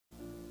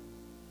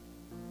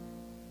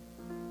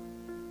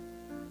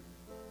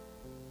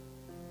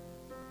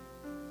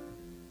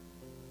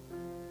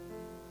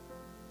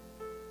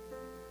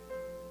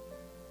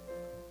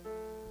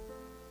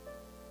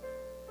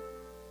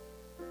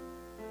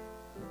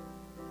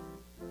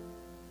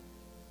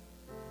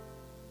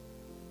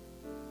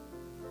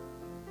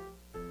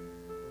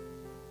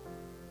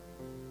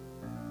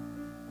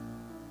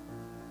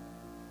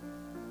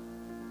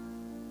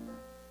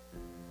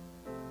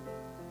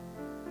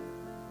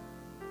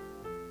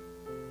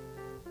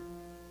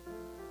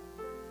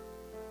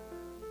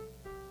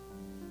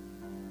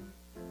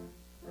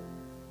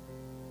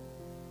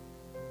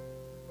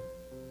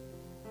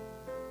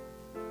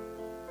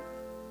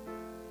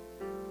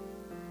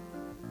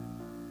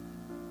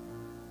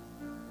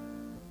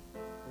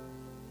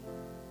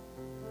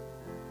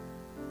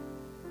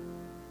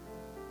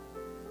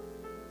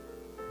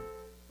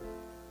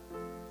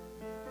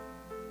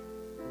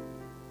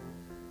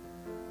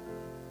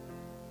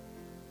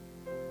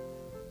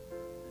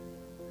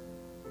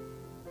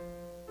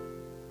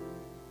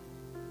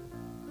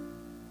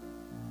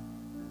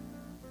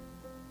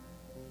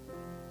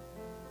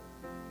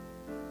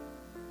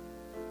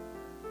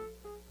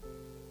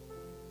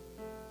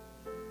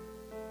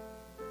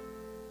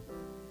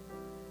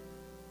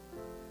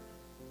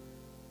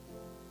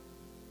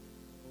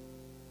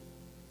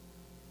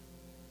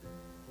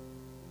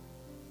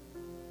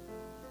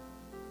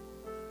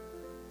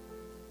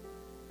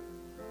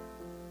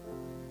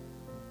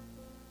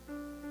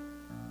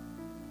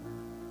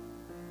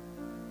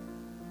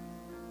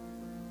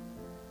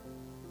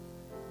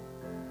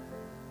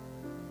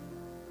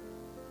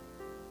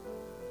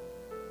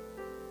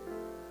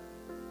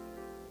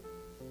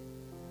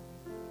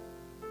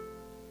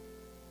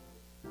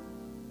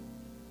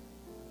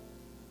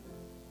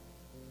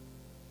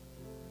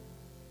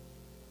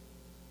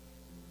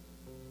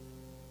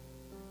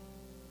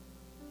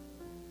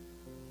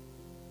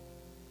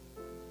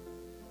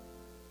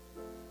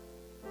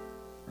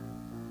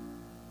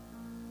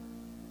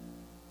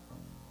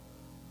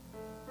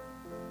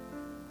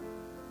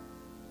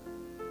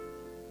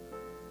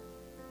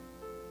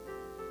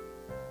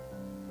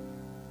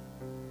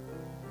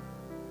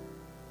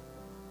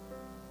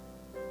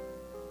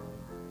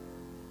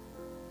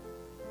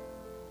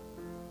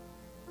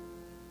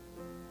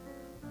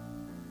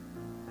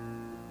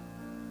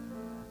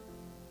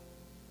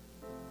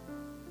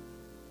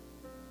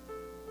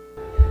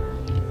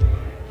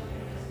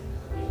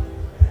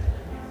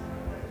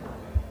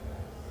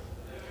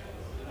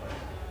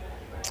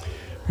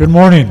Good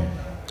morning.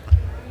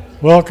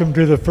 Welcome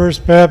to the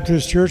First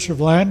Baptist Church of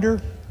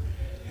Lander.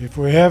 If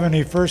we have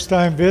any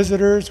first-time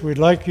visitors, we'd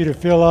like you to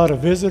fill out a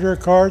visitor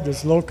card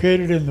that's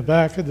located in the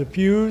back of the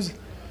pews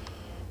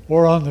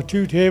or on the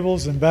two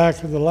tables in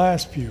back of the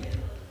last pew.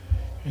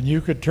 And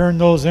you could turn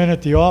those in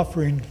at the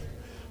offering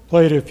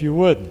plate if you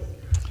would.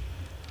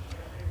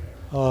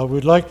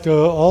 We'd like to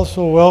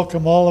also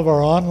welcome all of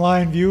our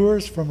online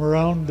viewers from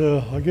around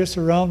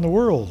the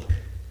world.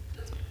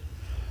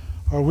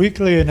 Our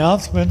weekly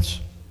announcements.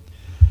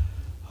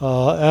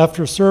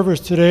 After service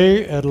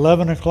today at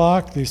 11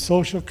 o'clock, the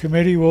social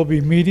committee will be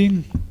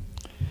meeting.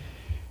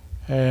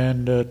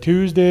 And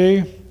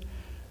Tuesday,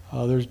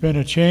 there's been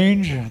a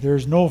change.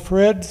 There's no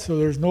Fred, so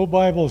there's no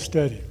Bible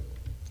study.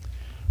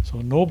 So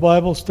no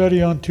Bible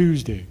study on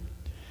Tuesday.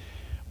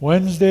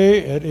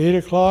 Wednesday at 8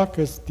 o'clock,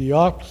 the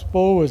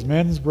Oxbow is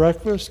men's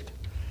breakfast,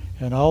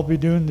 and I'll be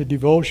doing the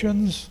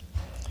devotions.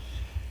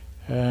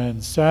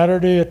 And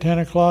Saturday at 10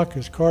 o'clock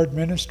is card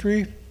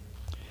ministry.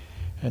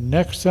 And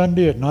next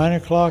Sunday at 9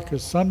 o'clock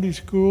is Sunday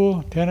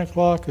school, 10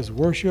 o'clock is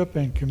worship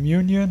and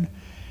communion,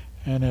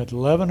 and at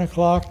 11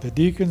 o'clock the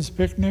deacon's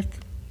picnic.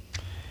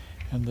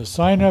 And the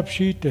sign-up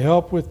sheet to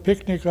help with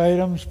picnic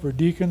items for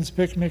deacon's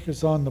picnic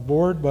is on the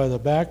board by the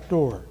back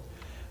door.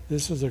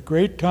 This is a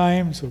great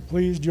time, so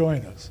please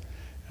join us.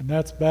 And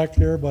that's back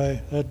there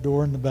by that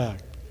door in the back.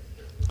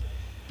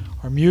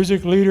 Our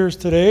music leaders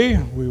today,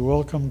 we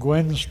welcome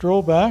Gwen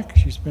Stroh back.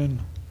 She's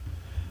been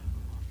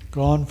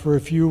gone for a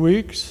few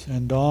weeks,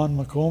 and Don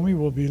McComey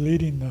will be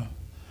leading the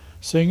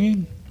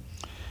singing.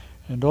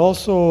 And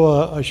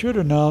also, I should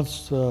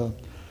announce the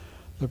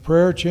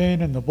prayer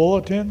chain and the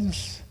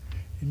bulletins.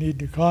 You need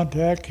to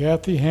contact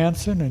Kathy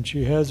Hansen, and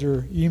she has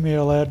her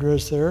email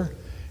address there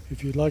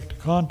if you'd like to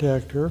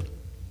contact her.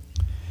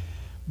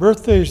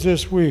 Birthdays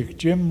this week: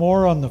 Jim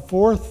Moore on the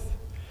 4th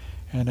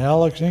and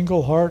Alex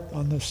Englehart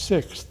on the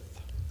 6th.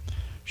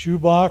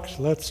 Shoebox,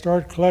 let's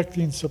start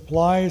collecting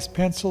supplies,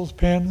 pencils,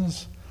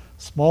 pens,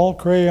 small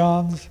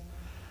crayons,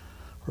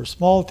 or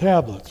small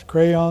tablets.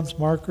 Crayons,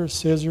 markers,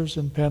 scissors,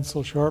 and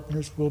pencil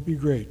sharpeners will be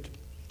great.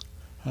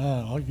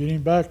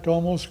 Getting back to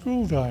almost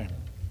school time.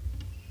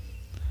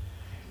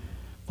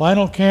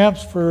 Final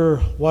camps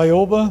for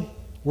Wyoba.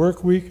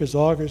 Work week is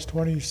August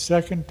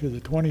 22nd to the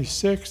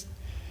 26th,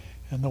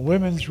 and the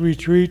women's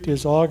retreat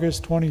is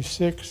August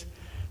 26th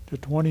to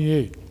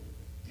 28th.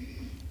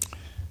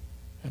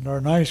 And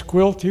our nice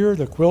quilt here,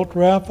 the quilt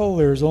raffle,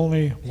 there's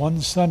only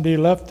one Sunday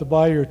left to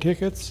buy your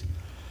tickets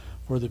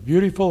for the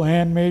beautiful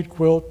handmade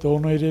quilt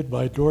donated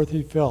by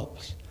Dorothy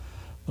Phelps.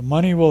 The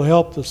money will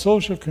help the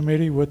social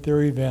committee with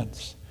their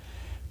events.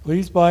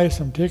 Please buy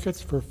some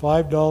tickets for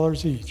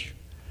 $5 each.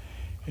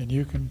 And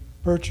you can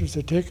purchase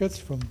the tickets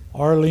from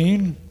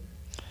Arlene,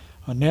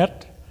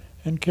 Annette,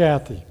 and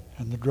Kathy.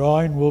 And the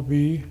drawing will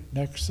be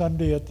next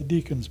Sunday at the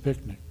Deacon's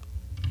Picnic.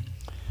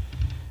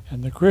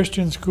 And the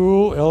Christian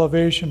School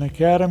Elevation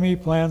Academy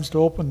plans to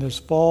open this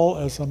fall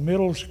as a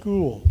middle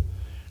school,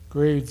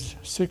 grades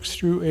 6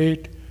 through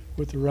 8,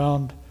 with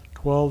around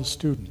 12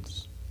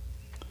 students.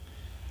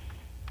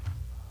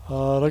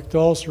 I'd like to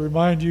also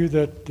remind you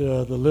that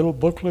the little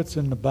booklets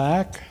in the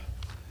back,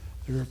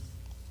 they're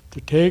to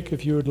take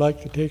if you would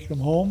like to take them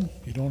home.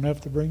 You don't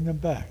have to bring them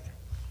back.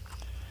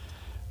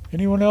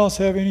 Anyone else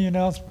have any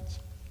announcements?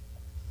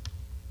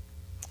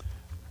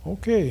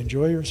 Okay,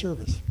 enjoy your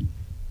service.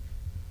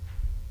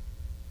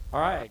 All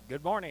right,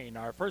 good morning.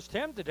 Our first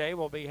hymn today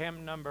will be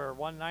hymn number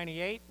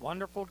 198,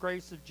 Wonderful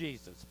Grace of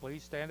Jesus.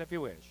 Please stand if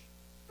you wish.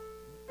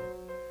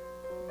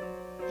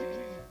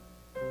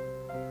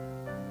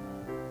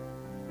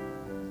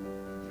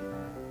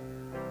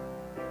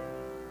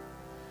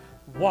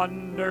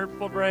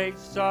 Wonderful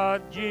grace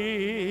of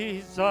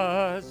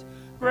Jesus,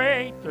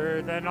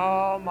 greater than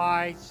all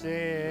my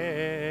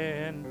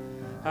sin.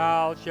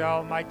 How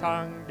shall my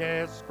tongue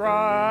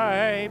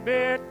describe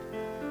it?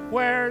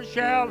 Where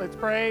shall its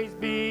praise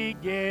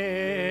begin?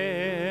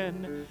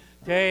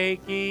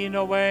 Taking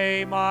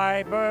away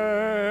my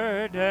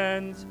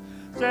burdens,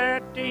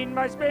 setting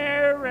my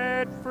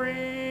spirit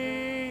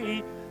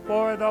free,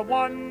 for the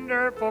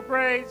wonderful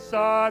grace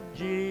of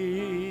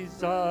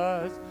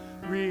Jesus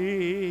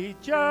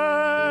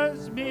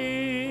reaches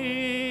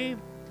me.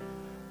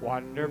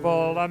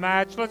 Wonderful, the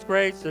matchless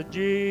grace of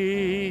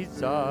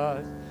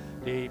Jesus,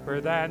 deeper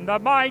than the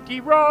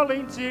mighty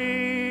rolling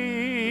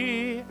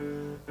sea,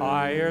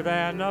 higher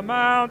than a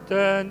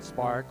mountain,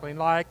 sparkling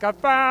like a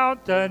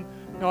fountain,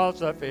 all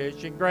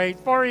sufficient grace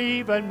for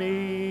even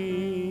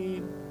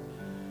me.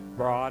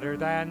 Broader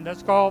than the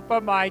scope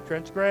of my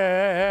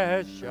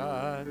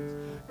transgressions,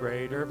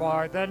 greater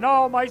far than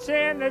all my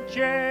sin and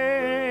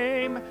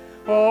shame.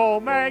 Oh,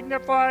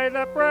 magnify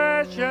the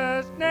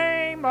precious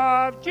name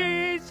of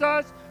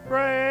Jesus,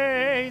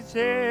 praise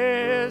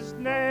his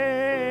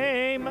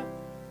name.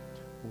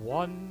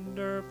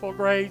 Wonderful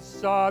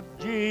grace of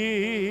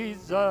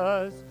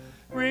Jesus,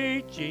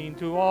 reaching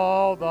to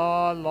all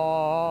the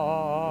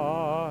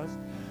lost.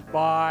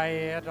 By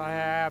it I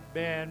have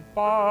been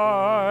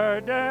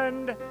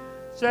pardoned,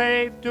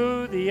 saved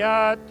to the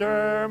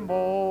uttermost.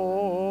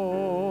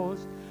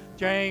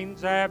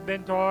 chains have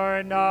been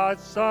torn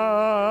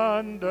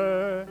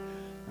asunder,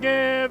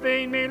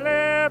 giving me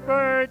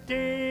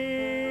liberty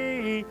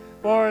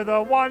for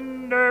the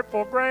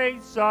wonderful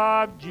grace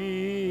of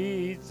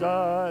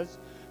Jesus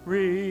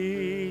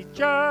reaches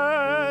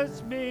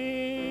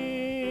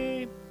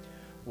me.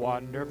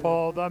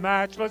 Wonderful the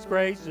matchless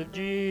grace of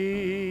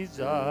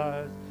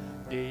Jesus,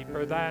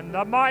 deeper than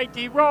the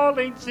mighty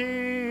rolling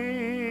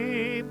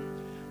sea,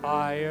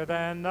 higher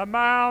than the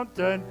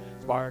mountain,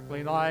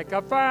 sparkling like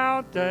a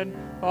fountain,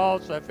 all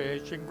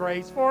sufficient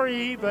grace for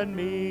even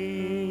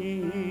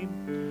me.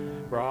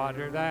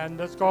 Broader than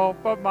the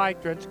scope of my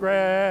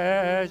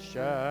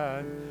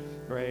transgression,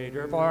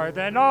 greater far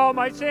than all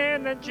my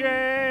sin and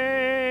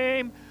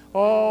shame.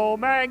 Oh,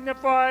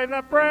 magnify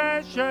the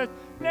precious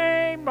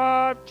name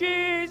of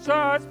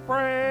Jesus,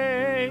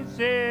 praise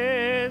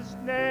his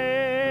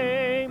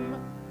name.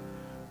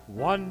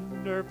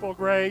 Wonderful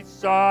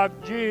grace of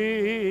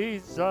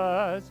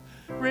Jesus,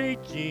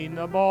 reaching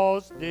the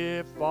most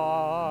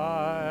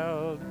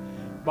defiled,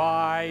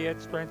 by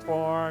its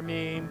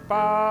transforming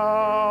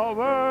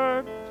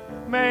power,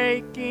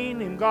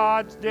 making him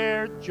God's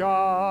dear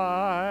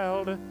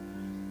child,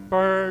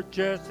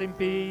 purchasing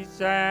peace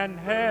and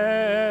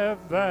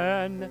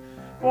heaven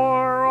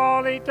for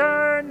all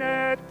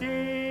eternity,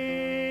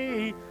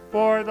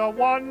 for the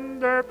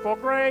wonderful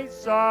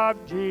grace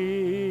of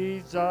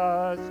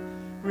Jesus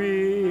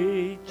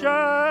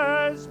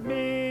reaches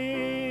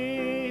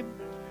me.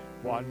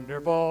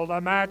 Wonderful the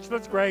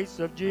matchless grace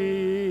of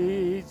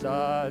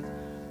Jesus,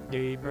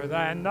 deeper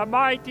than the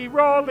mighty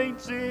rolling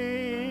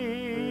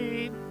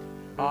sea,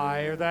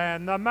 higher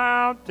than the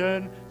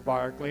mountain,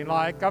 sparkling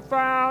like a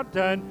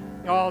fountain,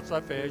 all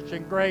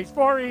sufficient grace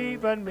for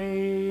even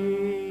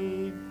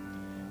me.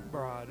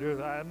 Broader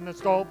than the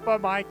scope of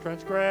my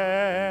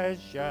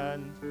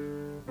transgressions,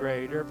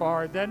 greater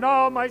far than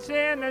all my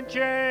sin and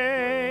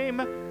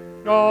shame.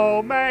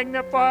 Oh,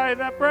 magnify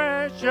the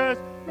precious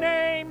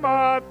name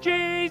of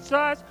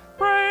Jesus,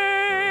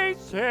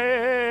 praise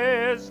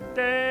his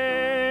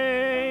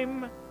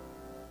name.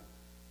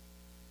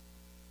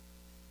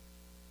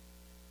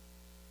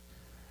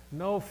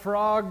 No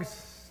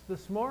frogs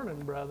this morning,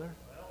 brother.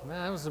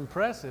 Man, that was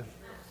impressive.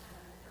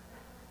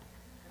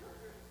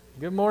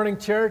 Good morning,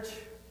 church.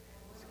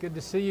 It's good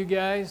to see you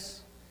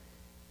guys.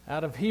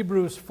 Out of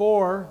Hebrews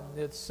 4,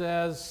 it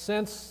says,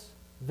 "Since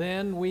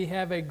then we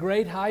have a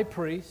great high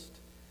priest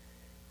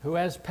who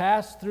has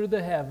passed through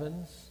the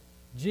heavens,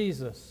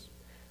 Jesus,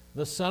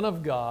 the Son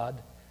of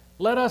God,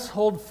 let us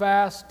hold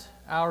fast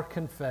our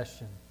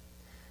confession.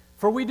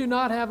 For we do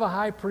not have a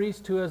high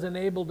priest who is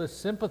unable to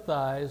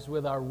sympathize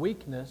with our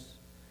weakness,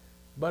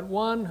 but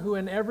one who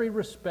in every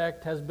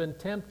respect has been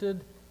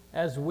tempted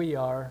as we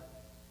are,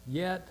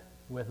 yet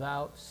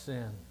without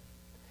sin.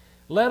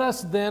 Let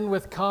us then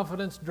with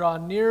confidence draw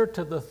near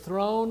to the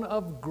throne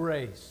of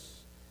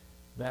grace,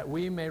 that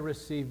we may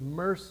receive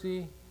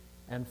mercy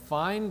and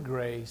find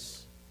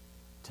grace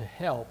to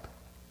help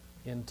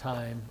in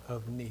time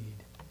of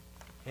need."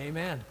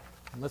 Amen.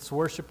 Let's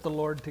worship the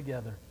Lord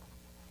together.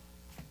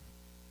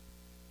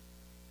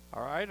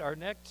 All right, our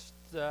next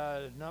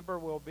number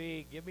will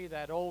be "Give Me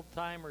That Old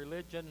Time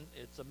Religion."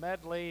 It's a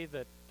medley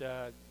that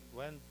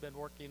Gwen's been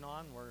working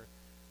on, where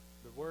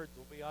the words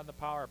will be on the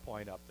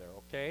PowerPoint up there,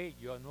 okay?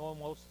 You'll know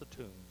most of the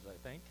tunes, I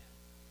think.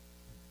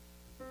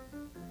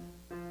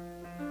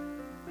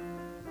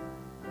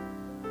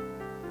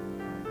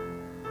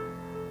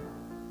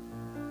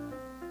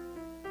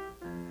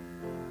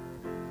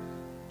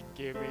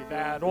 Give me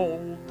that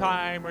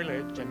old-time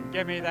religion,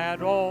 give me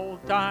that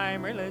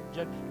old-time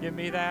religion, give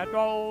me that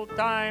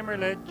old-time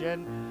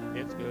religion,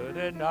 it's good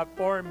enough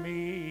for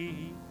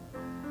me.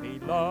 Me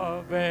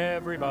love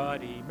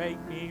everybody, make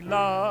me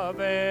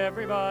love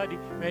everybody,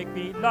 make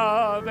me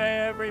love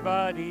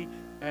everybody,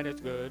 and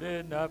it's good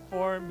enough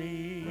for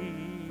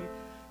me.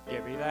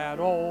 Give me that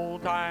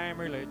old-time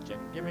religion,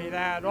 give me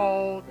that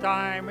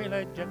old-time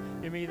religion,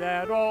 give me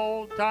that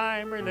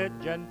old-time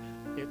religion,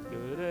 it's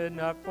good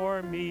enough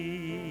for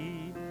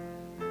me.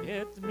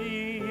 It's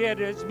me, it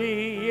is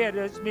me, it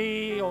is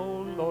me,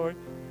 oh Lord,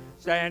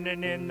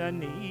 standing in the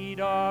need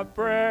of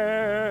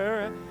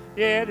prayer.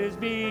 It is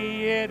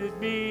me, it is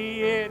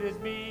me, it is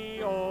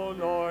me, oh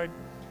Lord,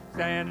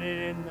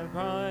 standing in the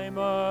time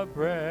of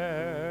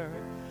prayer.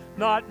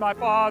 Not my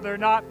father,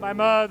 not my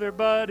mother,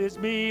 but it's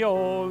me,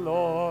 oh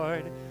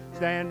Lord,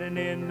 standing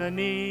in the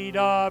need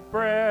of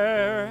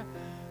prayer.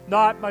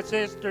 Not my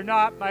sister,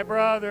 not my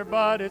brother,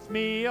 but it's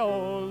me,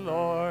 oh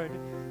Lord,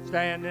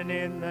 standing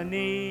in the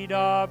need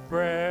of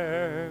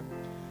prayer.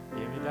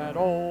 Give me that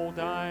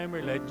old-time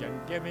religion,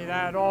 give me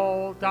that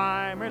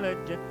old-time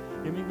religion,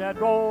 give me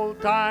that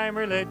old-time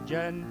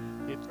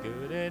religion, it's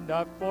good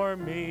enough for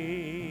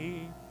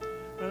me.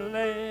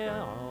 Lay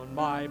on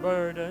my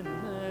burden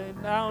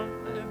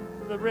down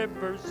the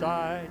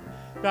riverside,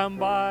 down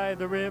by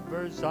the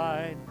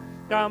riverside,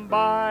 down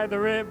by the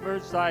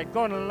riverside,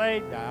 gonna lay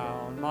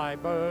down my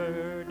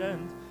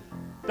burdens,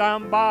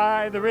 down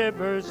by the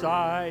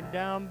riverside,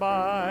 down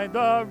by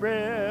the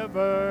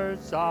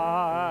riverside.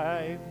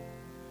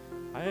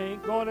 I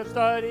ain't gonna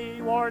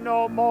study war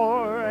no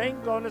more. I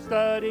ain't gonna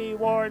study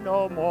war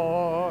no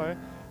more.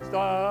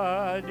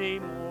 Study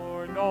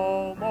more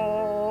no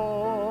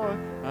more.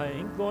 I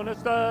ain't gonna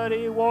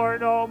study war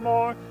no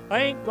more. I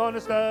ain't gonna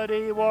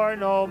study war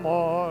no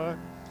more.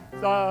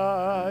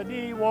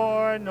 Study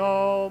war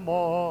no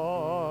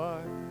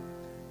more.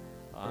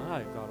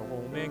 I've got a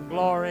home in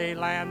glory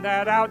land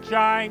that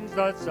outshines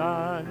the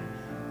sun.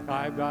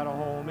 I've got a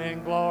home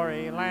in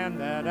glory land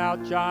that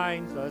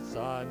outshines the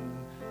sun.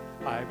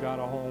 I've got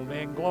a home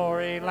in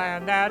glory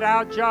land that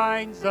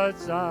outshines the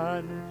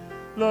sun.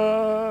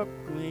 Look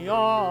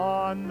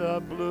beyond the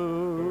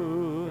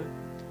blue.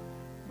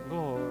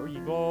 Glory,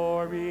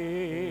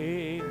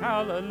 glory,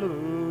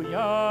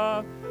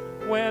 hallelujah.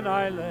 When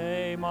I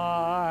lay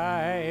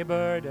my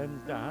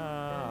burdens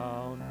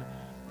down.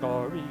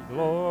 Glory,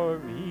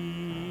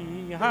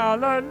 glory,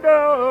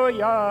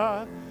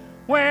 hallelujah.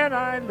 When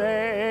I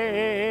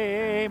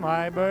lay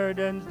my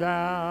burdens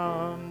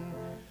down.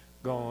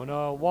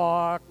 Gonna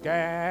walk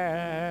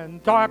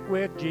and talk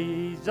with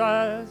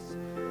Jesus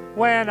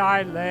when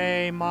I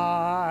lay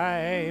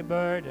my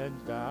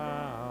burdens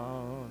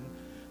down.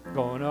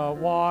 Gonna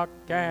walk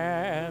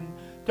and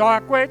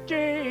talk with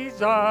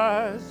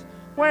Jesus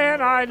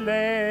when I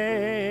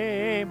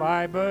lay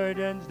my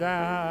burdens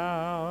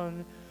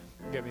down.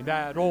 Give me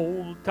that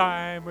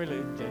old-time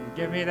religion.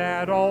 Give me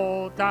that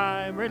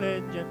old-time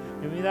religion.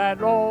 Give me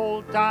that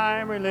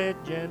old-time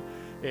religion.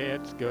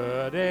 It's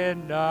good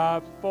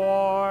enough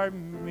for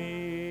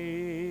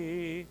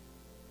me.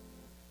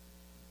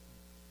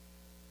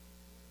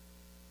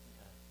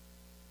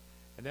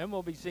 And then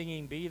we'll be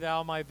singing Be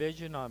Thou My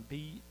Vision on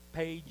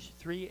page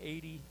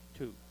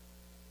 382.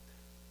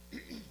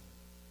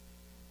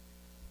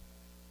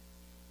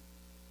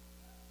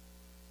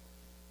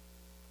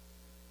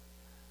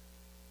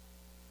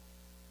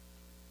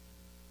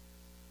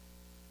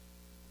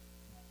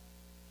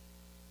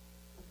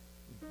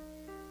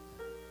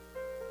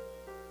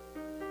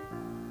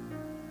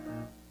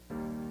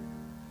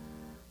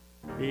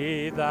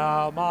 Be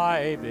thou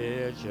my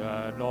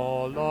vision,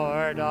 O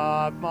Lord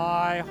of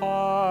my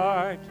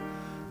heart,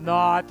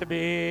 not to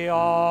be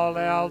all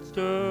else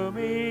to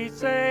me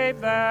save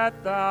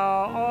that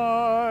thou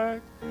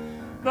art.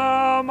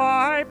 Thou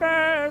my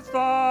best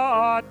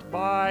thought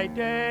by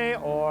day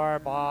or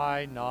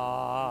by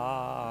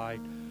night,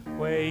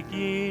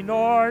 waking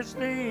or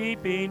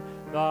sleeping,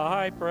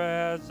 thy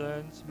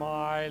presence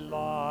my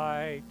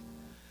light.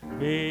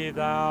 Be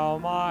thou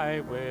my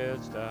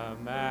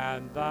wisdom,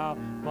 and thou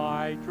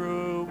my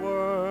true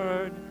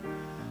word.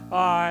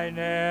 I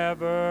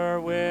never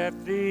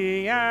with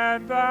thee,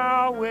 and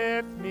thou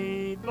with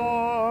me,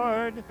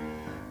 Lord.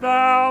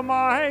 Thou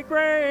my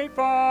great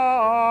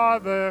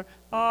Father,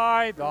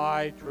 I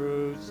thy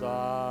true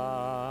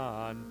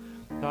Son.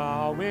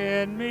 Thou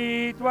in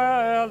me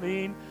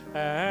dwelling,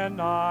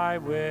 and I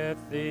with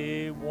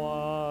thee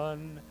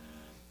one.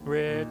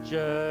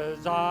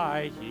 Riches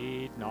I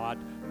heed not,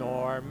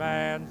 nor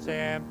man's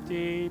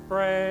empty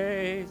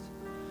praise.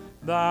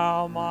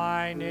 Thou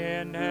mine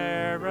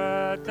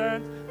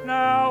inheritance,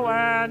 now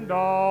and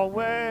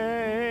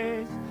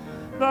always.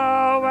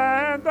 Thou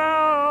and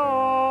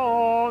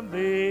thou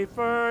only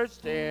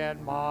first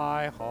in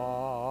my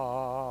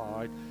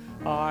heart.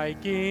 I,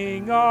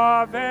 King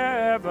of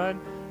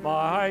heaven,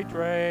 my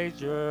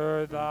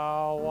treasure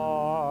thou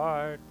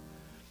art.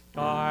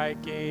 I,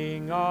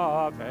 King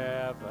of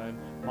heaven,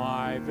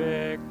 my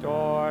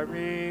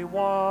victory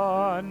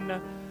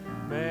won.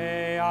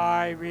 May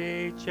I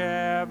reach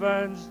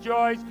heaven's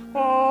joys,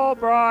 O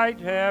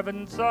bright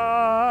heaven's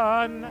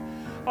sun.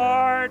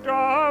 Heart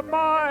of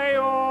my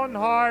own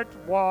heart,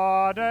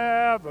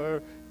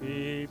 whatever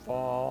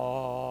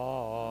befall,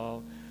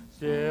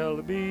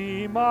 still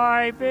be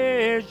my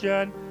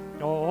vision,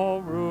 O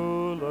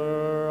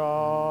ruler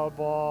of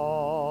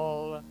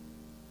all.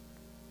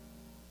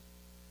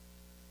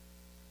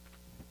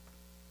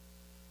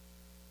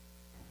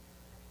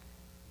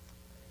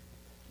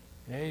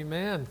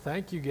 Amen.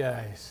 Thank you,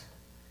 guys.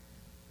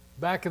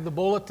 Back of the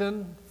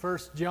bulletin, 1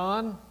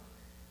 John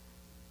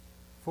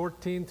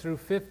 14 through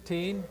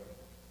 15.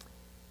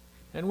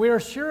 And we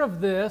are sure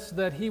of this,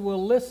 that He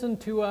will listen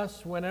to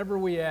us whenever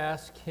we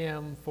ask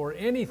Him for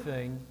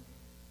anything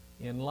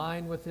in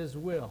line with His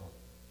will.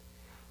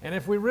 And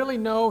if we really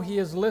know He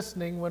is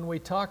listening when we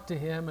talk to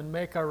Him and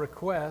make our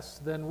requests,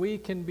 then we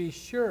can be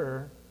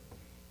sure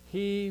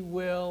He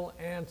will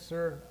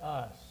answer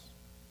us.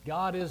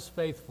 God is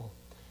faithful.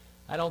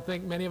 I don't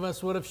think many of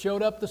us would have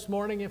showed up this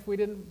morning if we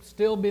didn't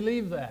still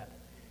believe that.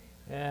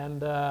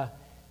 And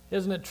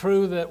isn't it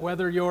true that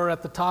whether you're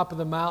at the top of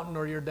the mountain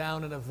or you're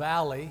down in a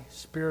valley,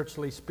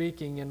 spiritually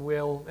speaking, and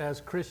we'll,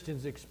 as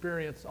Christians,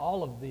 experience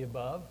all of the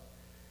above,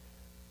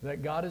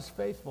 that God is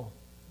faithful.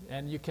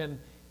 And you can,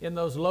 in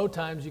those low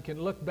times, you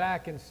can look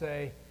back and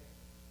say,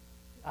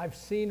 I've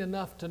seen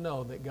enough to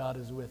know that God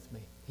is with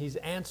me. He's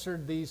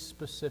answered these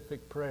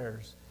specific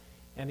prayers.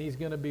 And He's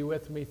going to be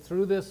with me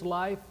through this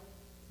life,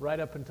 right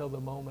up until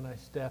the moment I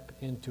step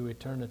into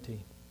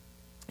eternity.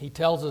 He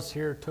tells us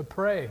here to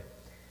pray.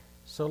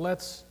 So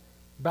let's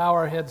bow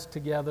our heads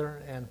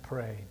together and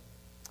pray.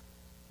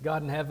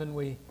 God in heaven,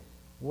 we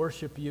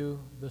worship you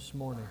this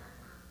morning.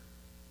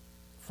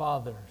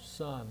 Father,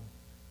 Son,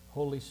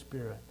 Holy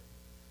Spirit.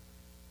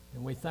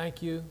 And we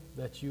thank you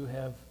that you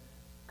have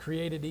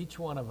created each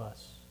one of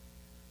us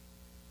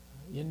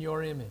in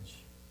your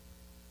image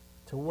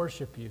to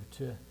worship you,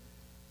 to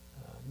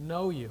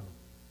know you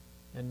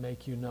and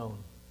make you known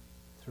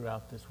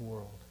throughout this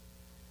world,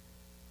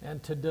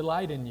 and to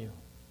delight in you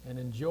and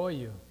enjoy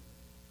you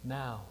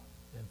now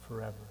and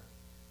forever.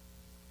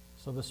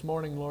 So this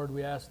morning, Lord,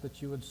 we ask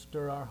that you would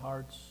stir our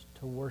hearts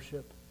to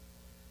worship,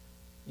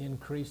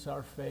 increase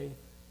our faith,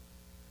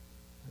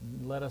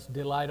 and let us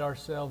delight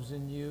ourselves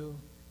in you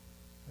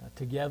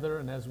together,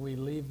 and as we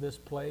leave this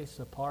place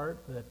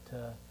apart,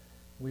 that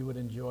we would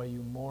enjoy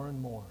you more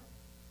and more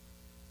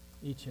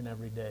each and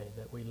every day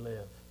that we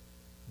live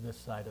this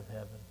side of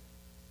heaven.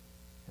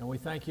 And we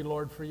thank you,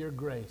 Lord, for your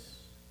grace,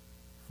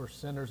 for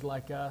sinners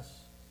like us,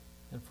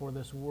 and for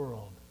this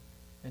world,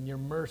 and your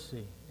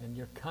mercy and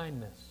your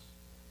kindness,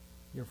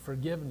 your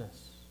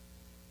forgiveness.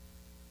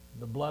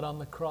 The blood on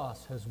the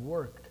cross has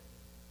worked,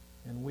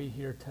 and we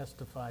here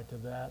testify to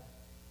that,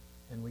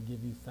 and we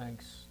give you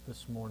thanks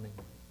this morning.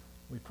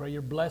 We pray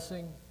your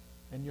blessing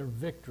and your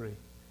victory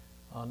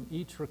on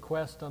each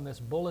request on this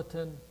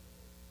bulletin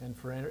and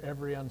for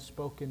every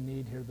unspoken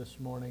need here this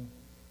morning.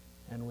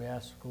 And we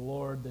ask,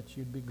 Lord, that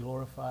you'd be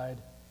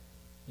glorified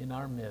in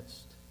our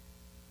midst.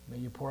 May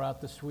you pour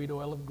out the sweet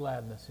oil of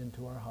gladness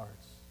into our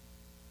hearts.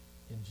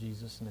 In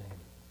Jesus' name,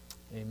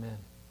 amen.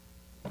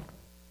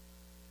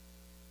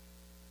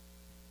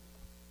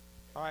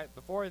 All right,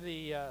 before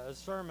the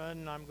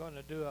sermon, I'm going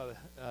to do a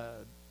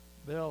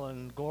Bill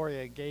and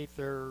Gloria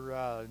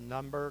Gaither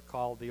number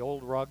called The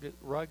Old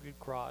Rugged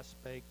Cross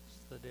Makes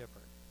the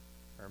Difference,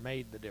 or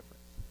Made the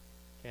Difference.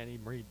 Can't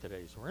even read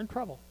today, so we're in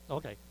trouble.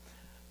 Okay.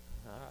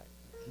 All right.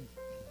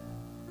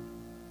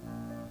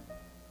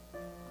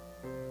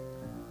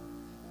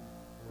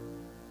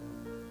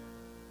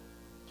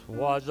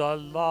 'Twas a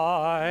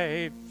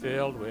life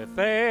filled with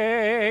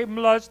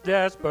aimless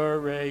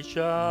desperation.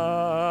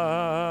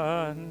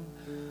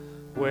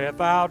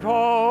 Without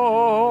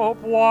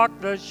hope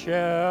walked the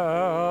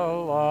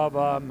shell of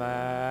a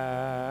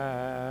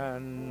man.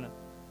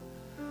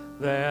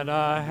 Then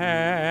a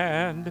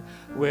hand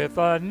with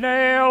a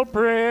nail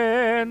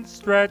print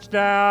stretched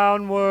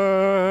downward.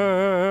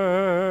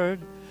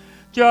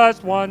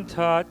 Just one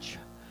touch,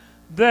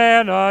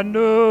 then a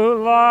new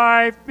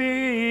life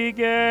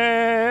began.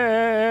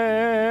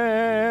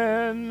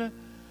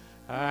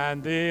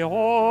 And the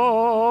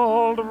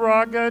old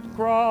rugged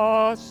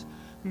cross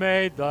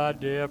made the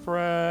difference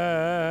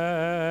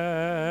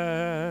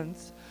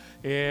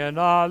in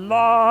a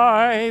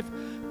life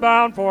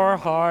bound for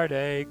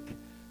heartache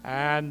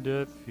and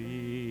defeat.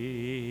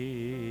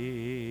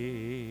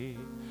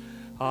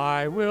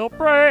 I will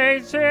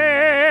praise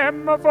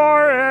him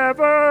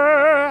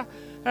forever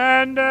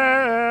and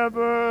ever,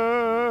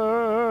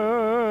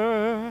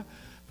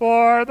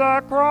 for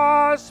the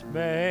cross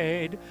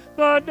made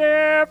the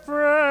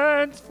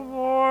difference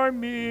for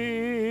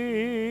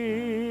me.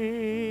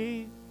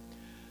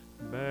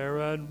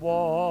 Barren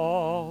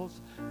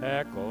walls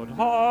echoed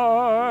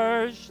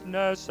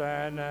harshness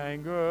and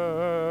anger.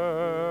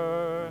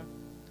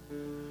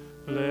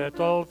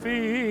 Little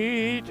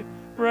feet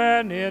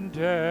ran in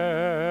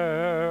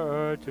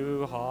terror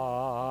to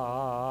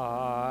hide.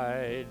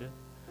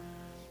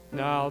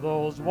 Now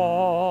those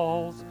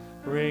walls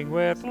ring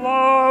with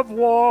love,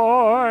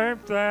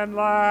 warmth, and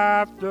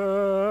laughter,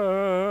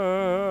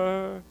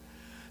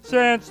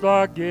 since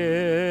the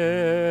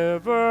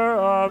giver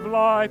of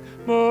life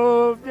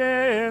moved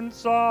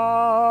inside.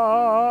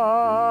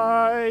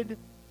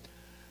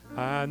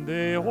 And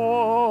the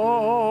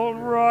old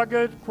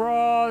rugged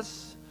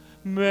cross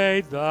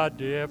made the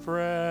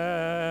difference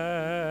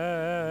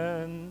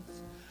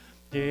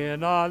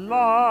in a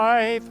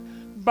life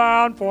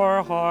bound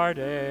for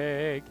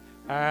heartache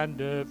and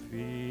defeat.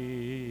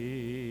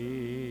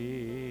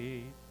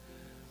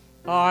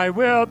 I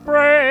will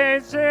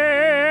praise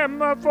him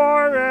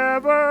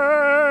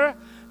forever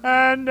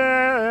and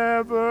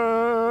ever,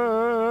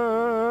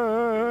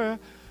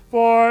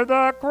 for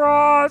the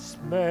cross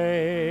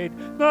made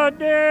the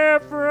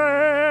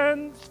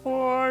difference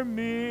for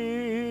me.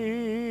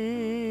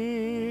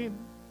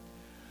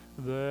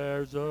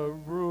 There's a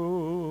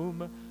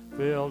room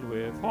filled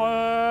with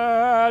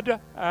hard,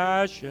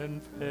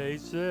 ashen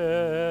faces.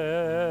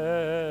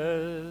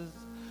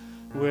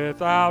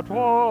 Without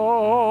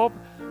hope,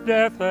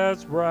 death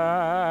has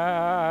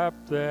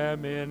wrapped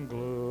them in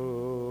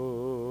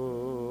gloom.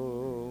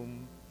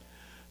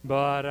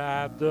 But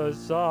at the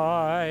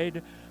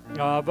side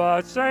of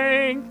a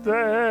saint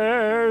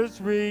there's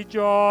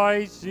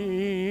rejoicing,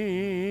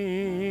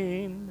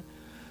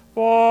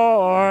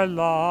 for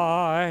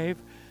life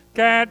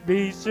can't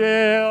be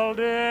sealed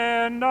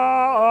in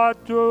a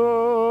tomb.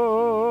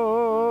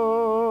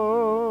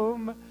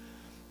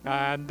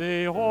 And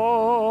the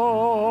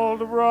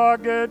old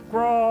rugged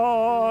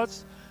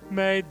cross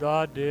made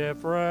the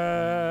difference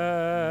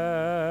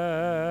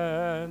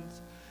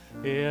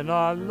in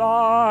a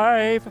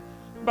life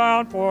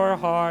bound for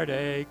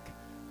heartache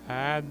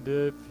and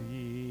defeat.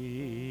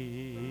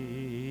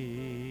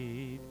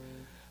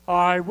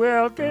 I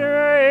will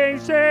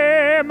praise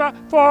him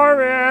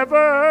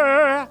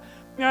forever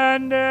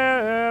and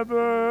ever,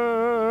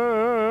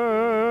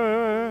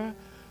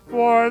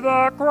 for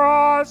the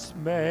cross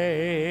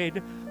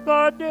made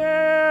the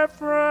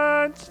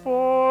difference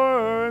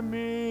for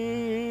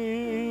me.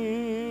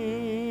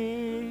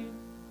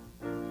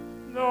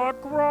 The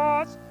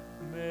cross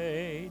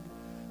made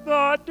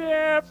the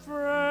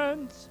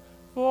difference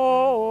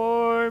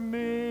for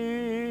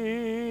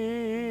me.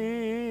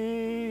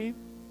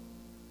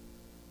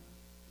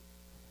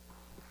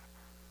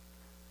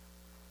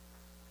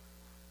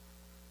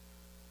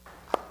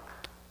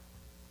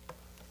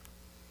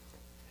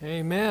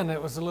 Amen.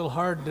 It was a little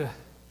hard to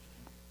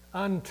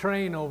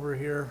untrain over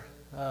here.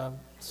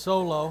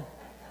 Solo.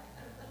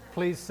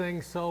 Please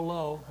sing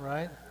solo,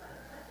 right?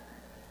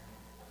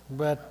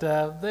 But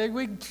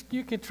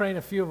you could train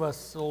a few of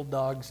us old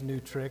dogs new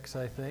tricks,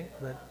 I think.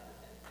 But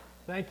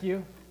thank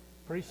you.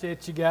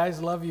 Appreciate you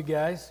guys. Love you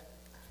guys.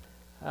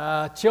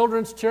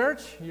 Children's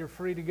Church, you're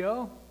free to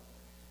go.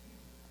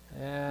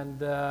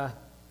 And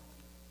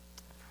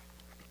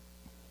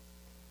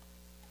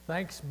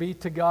thanks be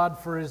to God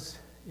for His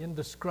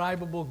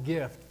indescribable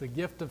gift, the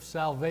gift of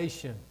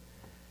salvation.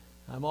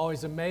 I'm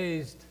always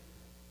amazed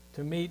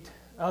to meet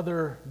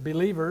other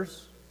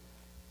believers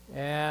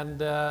and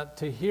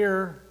to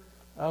hear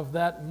of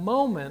that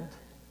moment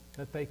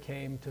that they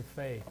came to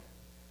faith,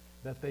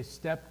 that they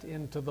stepped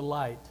into the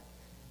light.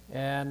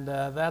 And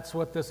that's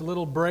what this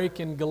little break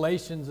in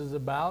Galatians is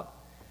about.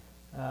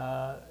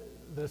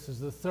 This is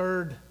the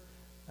third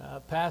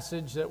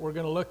passage that we're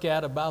going to look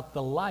at about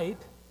the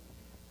light.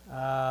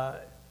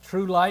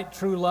 True light,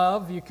 true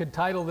love. You could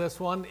title this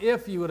one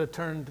if you would have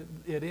turned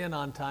it in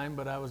on time,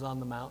 but I was on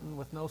the mountain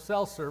with no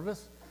cell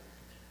service.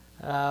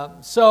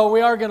 So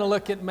we are going to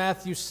look at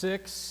Matthew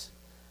 6,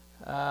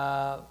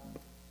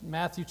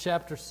 Matthew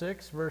chapter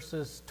 6,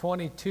 verses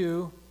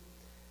 22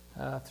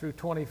 through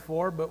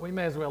 24, but we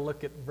may as well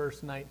look at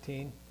verse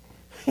 19.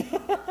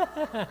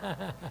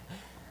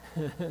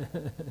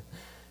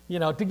 You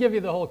know, to give you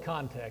the whole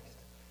context.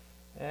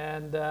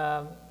 And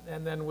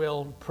then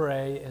we'll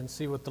pray and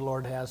see what the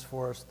Lord has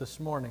for us this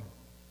morning.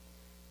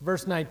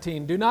 Verse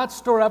 19, do not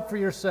store up for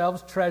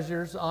yourselves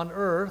treasures on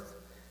earth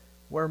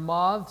where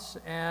moths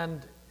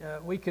and,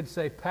 we could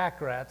say pack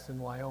rats in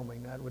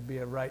Wyoming, that would be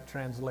a right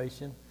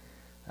translation,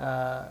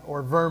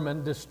 or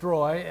vermin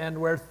destroy, and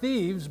where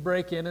thieves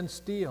break in and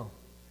steal.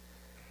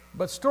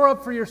 But store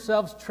up for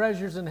yourselves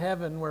treasures in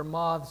heaven where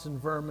moths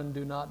and vermin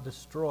do not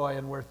destroy,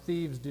 and where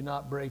thieves do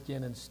not break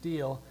in and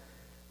steal.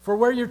 For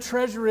where your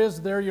treasure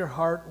is, there your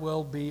heart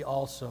will be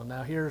also.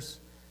 Now here's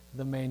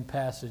the main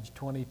passage,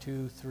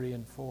 22, 3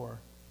 and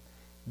 4.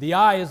 The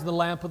eye is the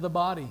lamp of the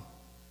body.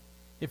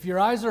 If your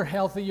eyes are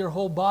healthy, your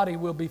whole body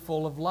will be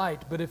full of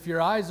light. But if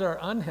your eyes are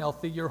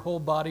unhealthy, your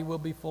whole body will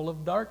be full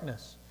of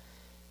darkness.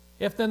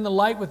 If then the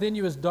light within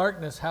you is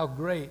darkness, how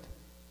great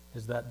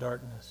is that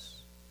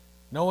darkness?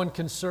 No one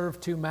can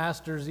serve two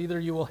masters. Either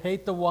you will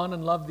hate the one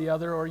and love the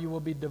other, or you will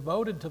be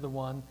devoted to the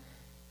one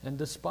and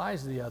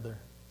despise the other.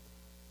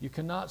 You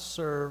cannot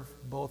serve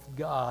both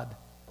God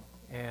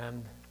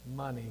and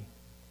money.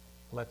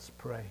 Let's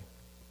pray.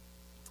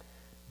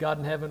 God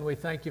in heaven, we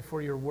thank you for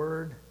your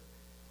word,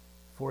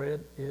 for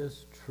it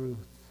is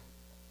truth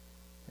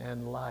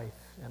and life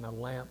and a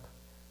lamp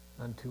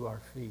unto our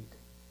feet.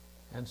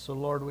 And so,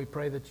 Lord, we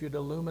pray that you'd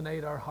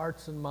illuminate our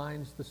hearts and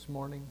minds this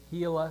morning.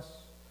 Heal us.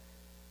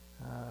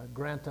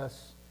 Grant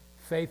us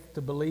faith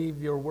to believe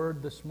your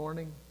word this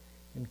morning.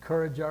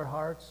 Encourage our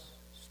hearts.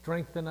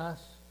 Strengthen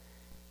us.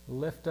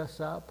 Lift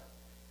us up,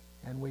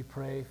 and we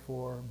pray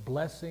for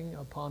blessing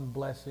upon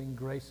blessing,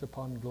 grace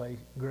upon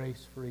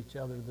grace for each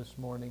other this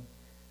morning.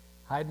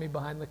 Hide me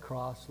behind the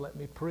cross. Let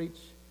me preach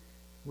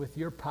with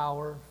your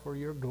power for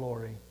your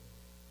glory.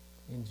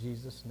 In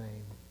Jesus'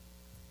 name,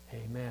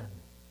 amen.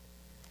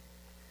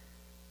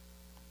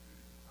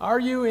 Are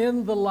you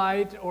in the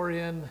light or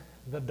in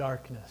the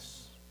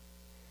darkness?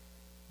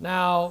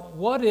 Now,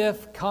 what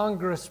if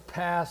Congress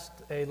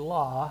passed a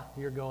law?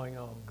 You're going,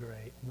 oh,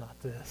 great, not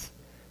this.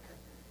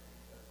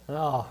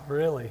 Oh,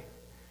 really?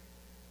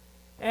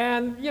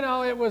 And, you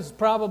know, it was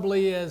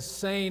probably as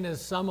sane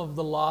as some of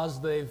the laws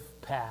they've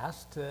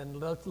passed.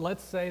 And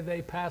let's say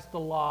they passed a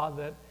law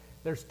that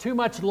there's too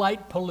much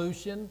light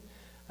pollution,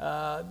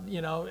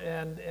 you know,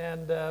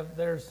 and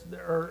there's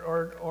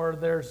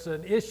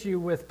an issue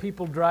with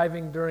people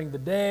driving during the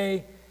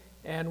day,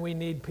 and we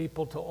need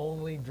people to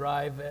only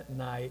drive at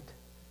night,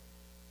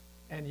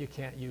 and you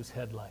can't use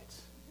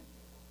headlights.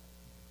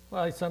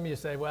 Well, some of you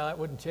say, well, that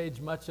wouldn't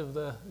change much of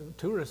the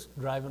tourists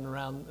driving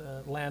around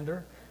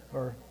Lander,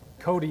 or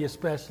Cody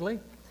especially.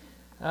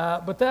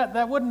 But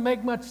that wouldn't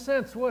make much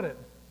sense, would it?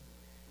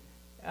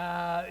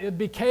 It'd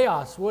be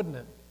chaos, wouldn't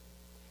it?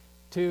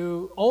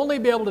 To only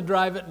be able to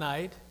drive at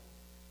night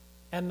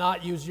and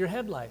not use your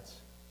headlights.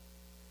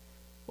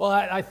 Well,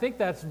 I think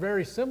that's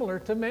very similar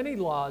to many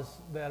laws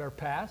that are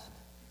passed.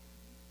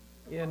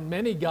 in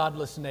many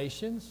godless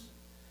nations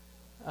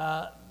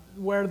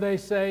where they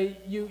say,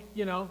 you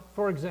know,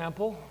 for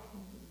example,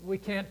 we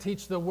can't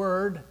teach the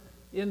Word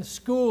in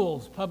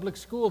schools, public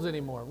schools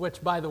anymore,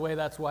 which, by the way,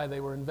 that's why they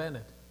were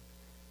invented.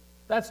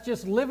 That's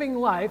just living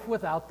life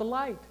without the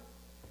light.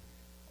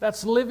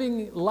 That's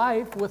living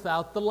life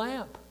without the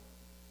lamp.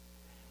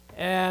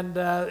 And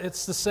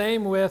it's the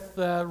same with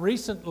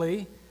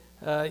recently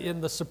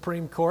in the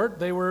Supreme Court.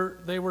 They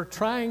were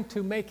trying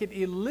to make it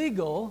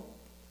illegal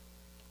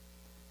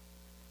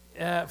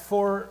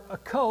for a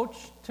coach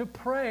to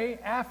pray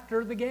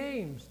after the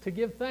games, to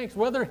give thanks,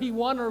 whether he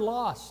won or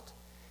lost.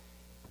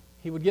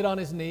 He would get on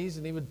his knees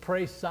and he would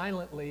pray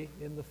silently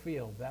in the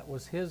field. That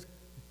was his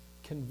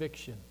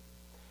conviction.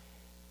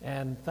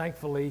 And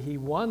thankfully, he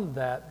won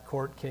that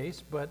court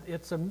case. But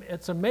it's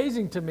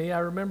amazing to me. I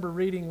remember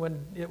reading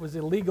when it was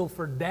illegal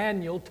for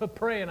Daniel to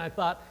pray, and I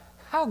thought,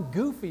 how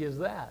goofy is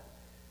that?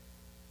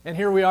 And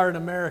here we are in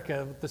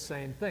America with the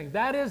same thing.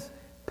 That is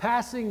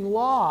passing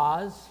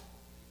laws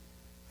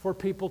for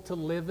people to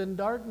live in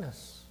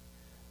darkness,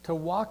 to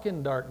walk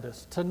in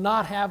darkness, to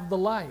not have the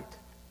light.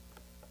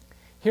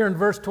 Here in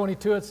verse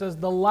 22, it says,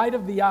 "The light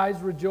of the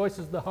eyes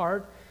rejoices the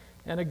heart,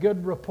 and a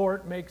good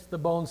report makes the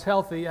bones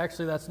healthy."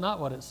 Actually, that's not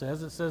what it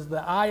says. It says,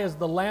 "The eye is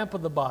the lamp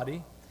of the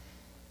body.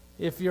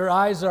 If your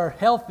eyes are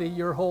healthy,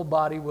 your whole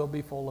body will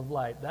be full of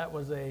light." That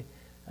was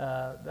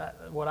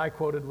what I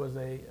quoted was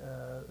a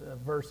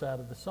verse out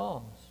of the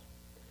Psalms.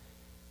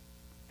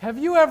 Have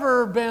you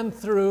ever been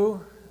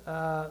through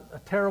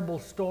a terrible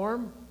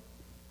storm?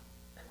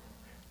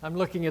 I'm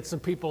looking at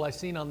some people I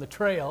seen on the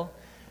trail.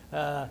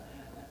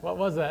 What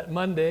was that,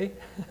 Monday?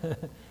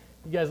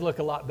 You guys look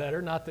a lot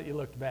better. Not that you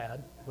looked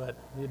bad, but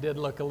you did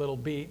look a little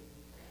beat.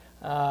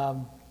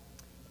 And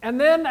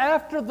then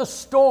after the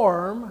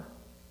storm,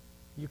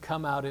 you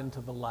come out into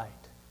the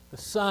light. The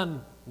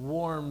sun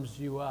warms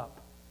you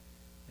up.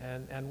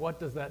 And what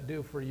does that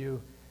do for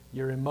you?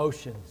 Your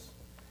emotions.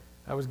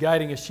 I was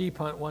guiding a sheep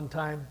hunt one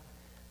time,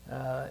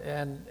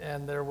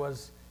 and there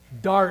was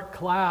dark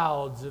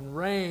clouds and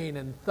rain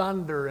and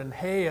thunder and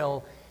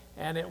hail,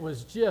 and it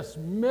was just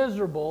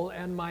miserable.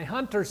 And my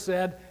hunter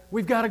said,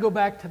 "We've got to go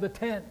back to the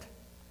tent."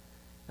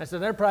 I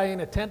said, "There probably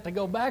ain't a tent to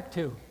go back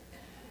to."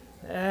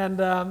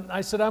 And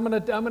I said, I'm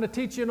gonna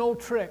teach you an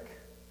old trick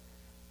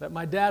that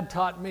my dad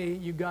taught me.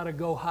 You got to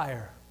go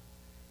higher.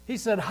 He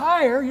said,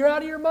 "Higher? You're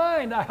out of your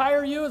mind. I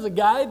hire you as a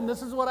guide, and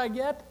this is what I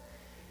get?"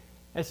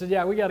 I said,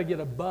 "Yeah, we got to get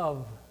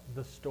above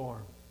the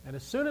storm." And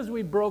as soon as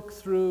we broke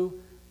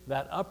through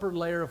that upper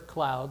layer of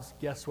clouds,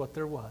 guess what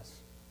there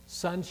was?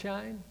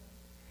 Sunshine.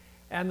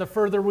 And the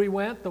further we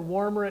went, the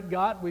warmer it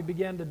got. We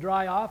began to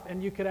dry off,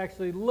 and you could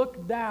actually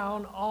look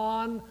down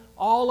on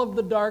all of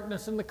the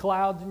darkness in the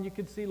clouds, and you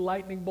could see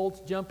lightning bolts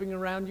jumping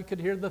around. You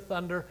could hear the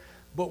thunder,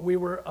 but we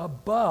were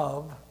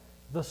above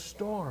the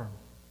storm.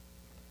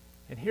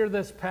 And here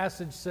this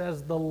passage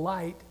says, the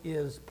light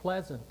is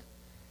pleasant.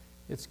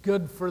 It's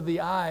good for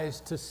the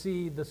eyes to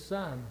see the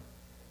sun.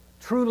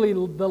 Truly,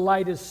 the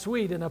light is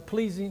sweet, and a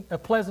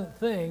pleasant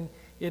thing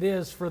it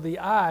is for the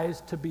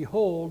eyes to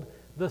behold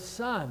the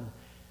sun.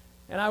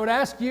 And I would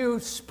ask you,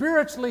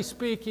 spiritually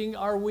speaking,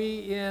 are we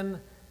in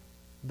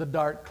the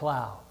dark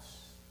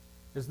clouds?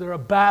 Is there a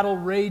battle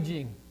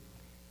raging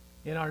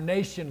in our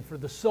nation for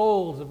the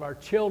souls of our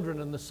children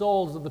and the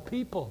souls of the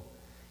people?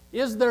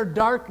 Is there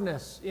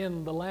darkness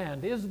in the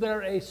land? Is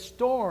there a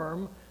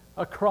storm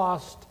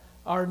across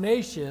our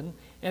nation?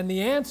 And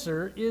the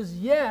answer is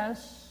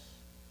yes.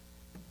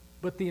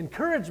 But the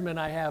encouragement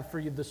I have for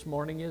you this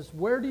morning is,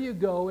 where do you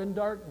go in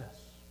darkness?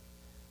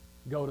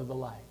 Go to the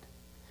light.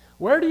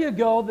 Where do you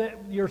go that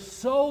you're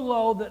so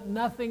low that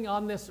nothing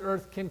on this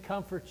earth can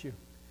comfort you?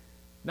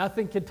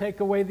 Nothing can take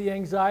away the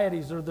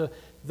anxieties or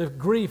the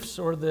griefs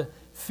or the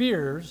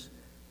fears.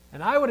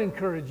 And I would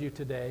encourage you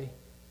today,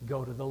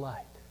 go to the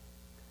light.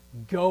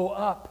 Go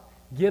up.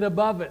 Get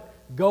above it.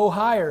 Go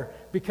higher.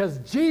 Because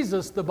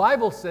Jesus, the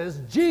Bible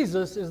says,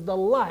 Jesus is the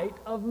light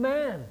of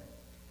man.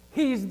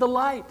 He's the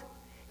light.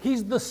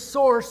 He's the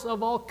source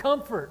of all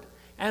comfort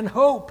and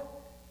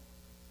hope.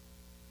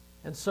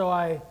 And so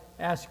I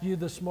ask you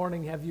this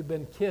morning, have you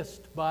been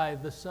kissed by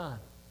the Son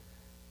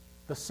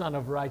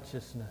of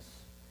righteousness,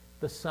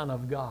 the Son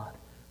of God?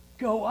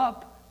 Go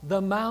up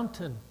the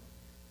mountain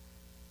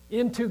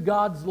into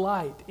God's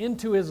light,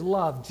 into His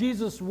love.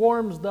 Jesus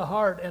warms the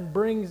heart and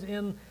brings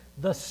in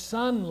the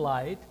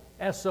sunlight,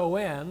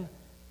 S-O-N,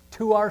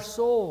 to our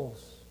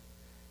souls.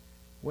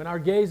 When our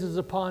gaze is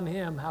upon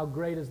Him, how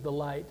great is the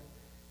light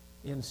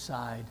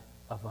inside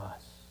of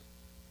us.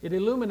 It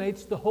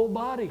illuminates the whole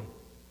body.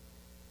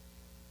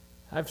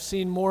 I've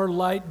seen more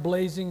light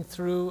blazing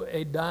through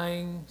a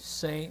dying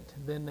saint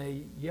than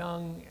a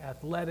young,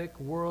 athletic,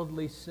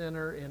 worldly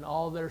sinner in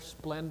all their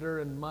splendor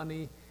and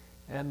money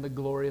and the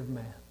glory of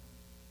man.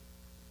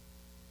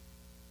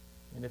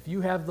 And if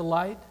you have the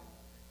light,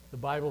 the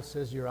Bible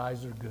says your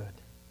eyes are good.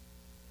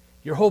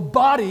 Your whole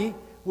body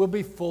will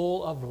be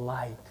full of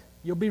light.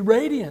 You'll be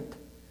radiant.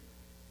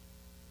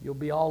 You'll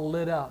be all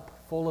lit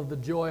up, full of the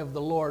joy of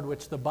the Lord,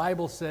 which the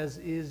Bible says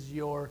is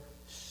your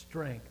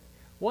strength.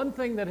 One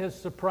thing that has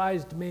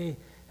surprised me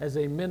as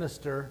a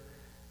minister,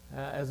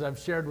 as I've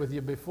shared with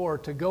you before,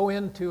 to go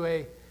into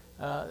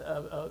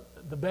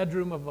the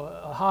bedroom of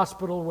a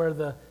hospital where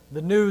the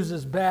news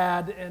is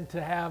bad and to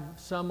have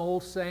some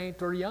old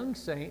saint or young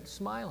saint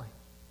smiling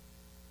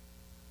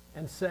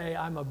and say,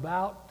 I'm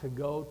about to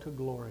go to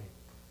glory.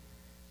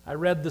 I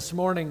read this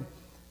morning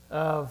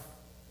of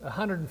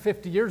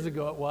 150 years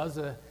ago it was,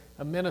 a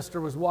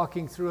minister was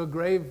walking through a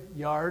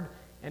graveyard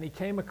and he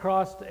came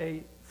across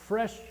a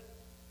fresh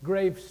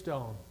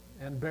gravestone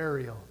and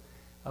burial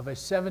of a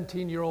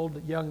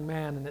 17-year-old young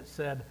man, and it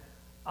said,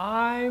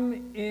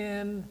 I'm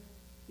in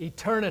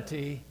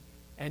eternity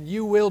and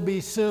you will be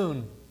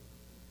soon.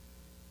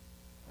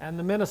 And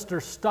the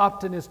minister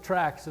stopped in his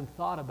tracks and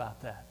thought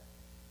about that.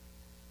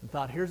 And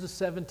thought, here's a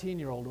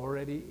 17-year-old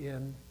already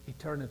in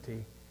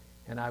eternity,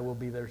 and I will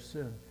be there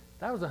soon.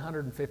 That was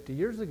 150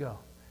 years ago.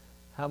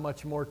 How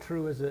much more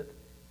true is it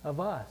of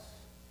us?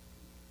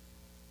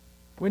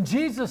 When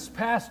Jesus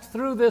passed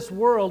through this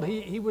world,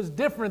 he was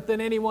different than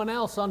anyone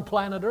else on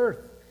planet Earth.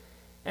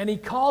 And he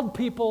called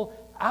people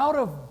out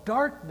of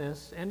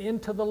darkness and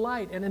into the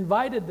light and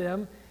invited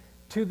them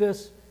to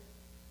this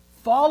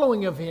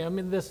following of him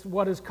in this,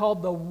 what is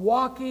called the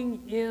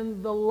walking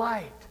in the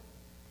light.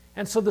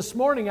 And so this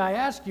morning I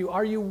ask you,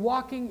 are you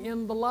walking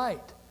in the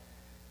light?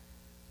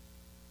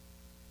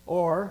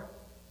 Or,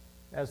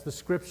 as the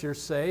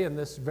scriptures say in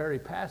this very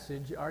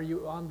passage, are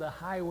you on the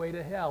highway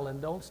to hell?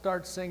 And don't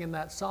start singing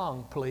that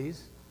song,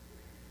 please.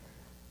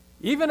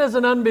 Even as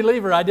an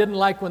unbeliever, I didn't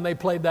like when they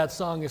played that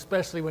song,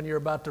 especially when you're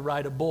about to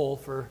ride a bull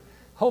for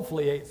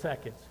hopefully 8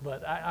 seconds.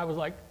 But I was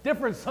like,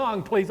 different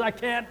song, please. I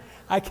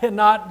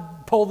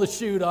cannot pull the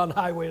chute on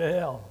Highway to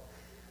Hell.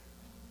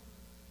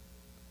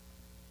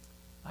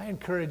 I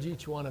encourage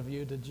each one of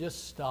you to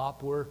just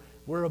stop.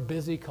 We're a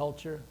busy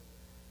culture.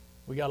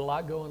 We got a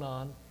lot going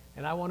on.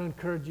 And I want to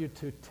encourage you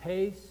to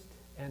taste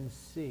and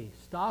see.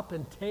 Stop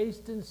and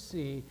taste and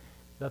see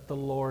that the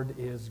Lord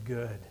is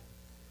good.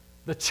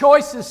 The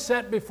choice is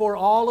set before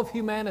all of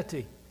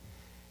humanity.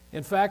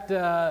 In fact,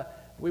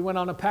 we went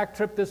on a pack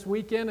trip this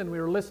weekend, and we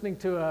were listening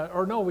to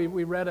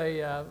we read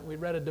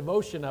a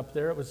devotion up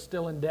there. It was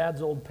still in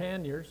Dad's old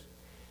panniers,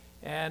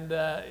 and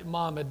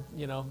Mom had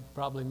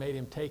probably made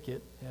him take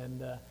it.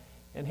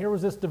 And here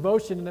was this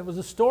devotion, and it was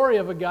a story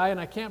of a guy, and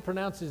I can't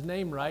pronounce his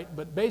name right,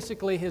 but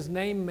basically his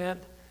name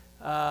meant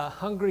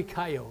hungry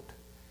coyote,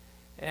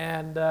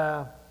 and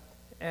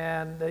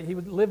he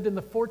lived in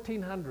the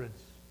 1400s.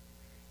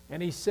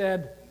 And he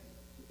said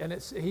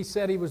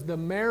he was the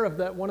mayor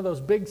of one of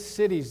those big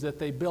cities that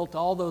they built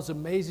all those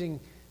amazing,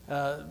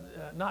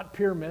 not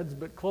pyramids,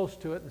 but close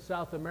to it in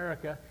South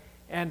America.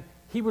 And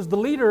he was the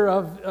leader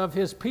of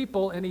his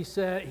people, and he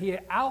said he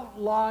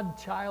outlawed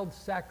child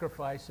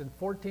sacrifice in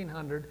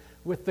 1400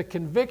 with the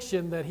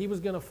conviction that he was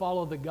going to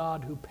follow the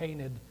God who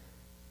painted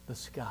the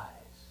skies.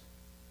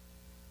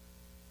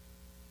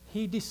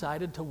 He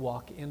decided to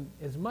walk in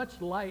as much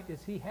light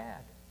as he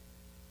had.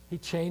 He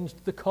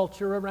changed the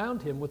culture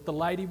around him with the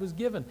light he was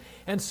given.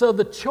 And so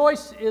the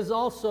choice is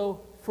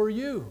also for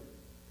you.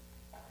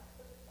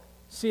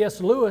 C.S.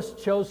 Lewis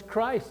chose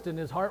Christ, and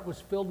his heart was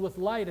filled with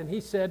light. And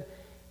he said,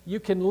 you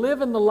can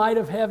live in the light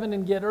of heaven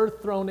and get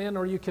earth thrown in,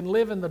 or you can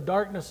live in the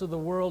darkness of the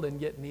world and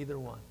get neither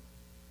one.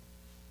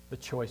 The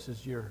choice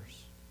is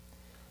yours.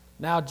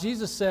 Now,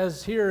 Jesus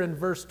says here in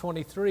verse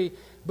 23,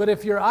 but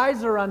if your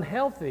eyes are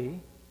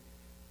unhealthy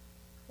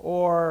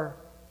or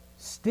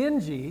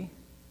stingy,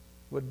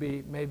 would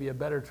be maybe a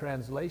better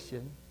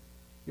translation,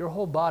 your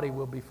whole body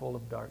will be full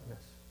of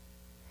darkness.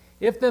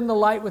 If then the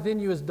light within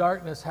you is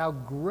darkness, how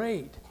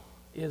great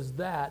is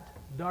that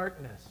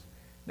darkness?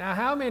 Now,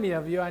 how many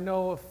of you, I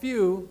know a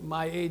few,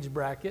 my age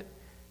bracket,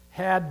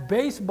 had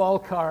baseball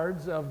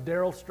cards of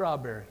Darryl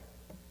Strawberry?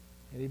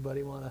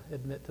 Anybody want to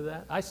admit to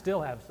that? I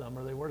still have some.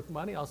 Are they worth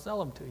money? I'll sell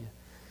them to you.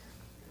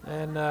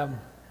 And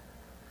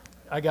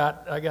I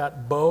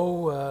got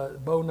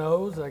Bo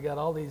Nose. I got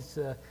all these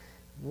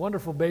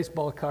wonderful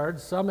baseball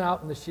cards, some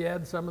out in the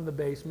shed, some in the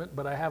basement,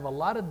 but I have a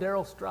lot of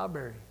Darryl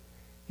Strawberry.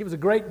 He was a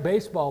great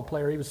baseball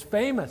player. He was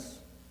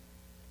famous,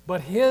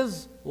 but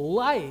his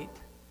light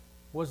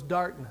was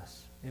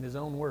darkness, in his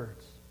own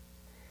words.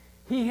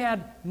 He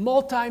had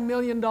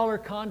multi-million-dollar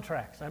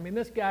contracts. I mean,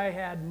 this guy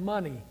had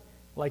money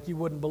like you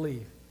wouldn't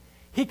believe.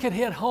 He could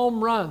hit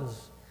home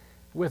runs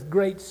with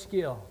great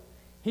skill.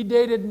 He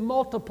dated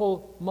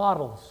multiple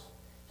models.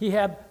 He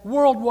had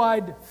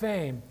worldwide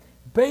fame.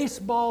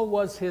 Baseball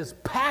was his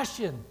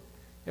passion.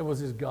 It was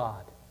his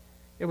God.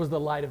 It was the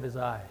light of his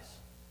eyes.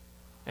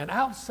 And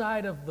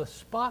outside of the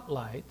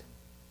spotlight,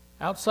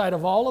 outside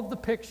of all of the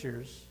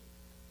pictures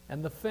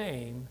and the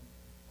fame,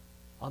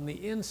 on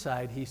the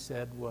inside, he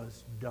said,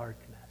 was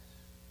darkness.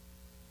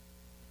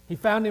 He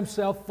found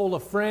himself full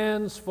of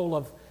friends, full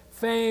of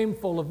fame,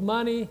 full of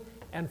money,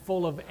 and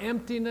full of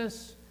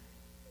emptiness,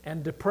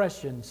 and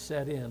depression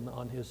set in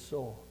on his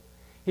soul.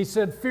 He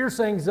said fierce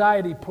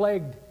anxiety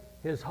plagued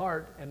his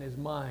heart and his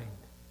mind.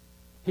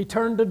 He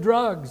turned to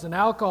drugs and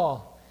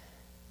alcohol.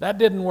 That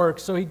didn't work,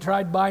 so he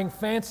tried buying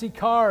fancy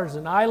cars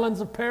and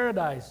islands of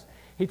paradise.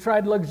 He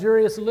tried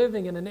luxurious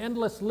living and an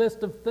endless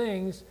list of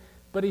things,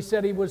 but he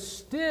said he was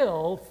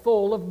still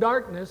full of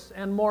darkness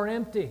and more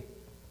empty.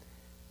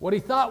 What he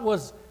thought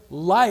was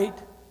light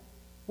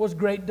was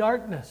great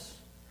darkness.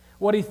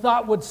 What he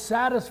thought would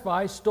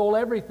satisfy stole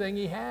everything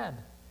he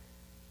had.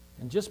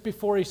 And just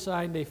before he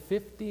signed a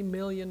 $50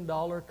 million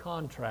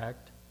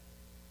contract,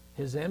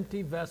 his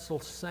empty vessel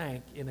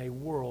sank in a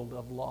world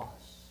of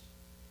loss.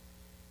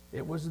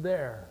 It was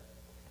there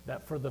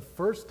that for the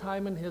first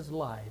time in his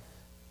life,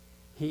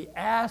 he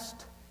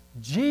asked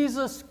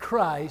Jesus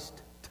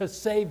Christ to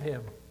save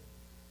him.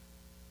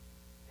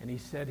 And he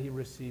said he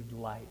received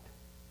light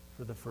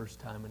for the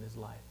first time in his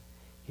life.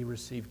 He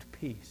received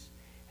peace.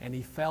 And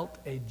he felt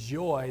a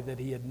joy that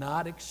he had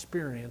not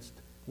experienced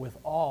with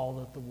all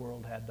that the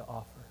world had to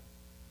offer.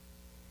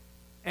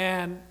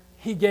 And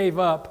he gave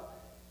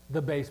up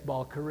the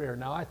baseball career.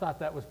 Now, I thought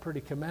that was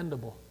pretty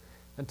commendable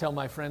until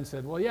my friend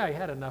said, well, yeah, he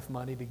had enough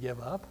money to give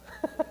up.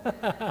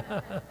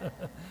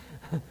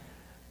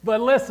 But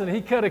listen,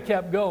 he could have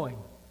kept going.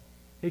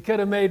 He could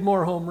have made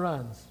more home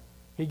runs.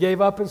 He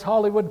gave up his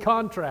Hollywood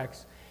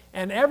contracts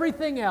and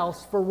everything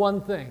else for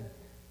one thing,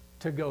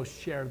 to go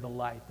share the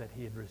light that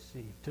he had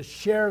received, to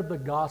share the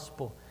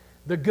gospel,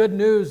 the good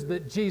news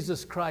that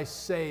Jesus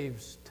Christ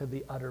saves to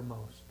the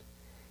uttermost.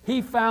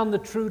 He found the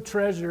true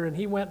treasure, and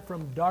he went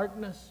from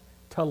darkness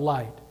to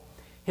light.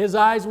 His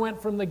eyes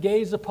went from the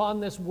gaze upon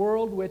this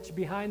world, which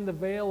behind the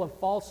veil of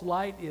false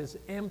light is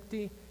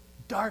empty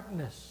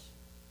darkness.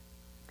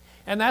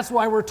 And that's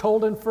why we're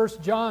told in 1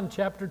 John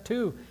chapter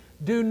 2,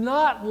 do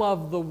not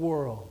love the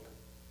world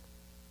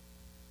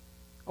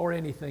or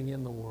anything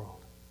in the world.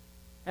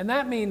 And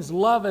that means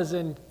love as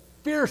in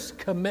fierce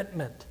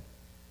commitment.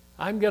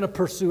 I'm going to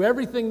pursue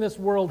everything this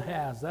world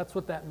has. That's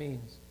what that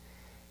means.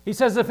 He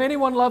says, if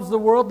anyone loves the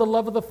world, the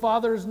love of the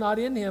Father is not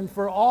in him.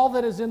 For all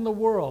that is in the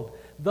world,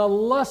 the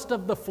lust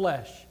of the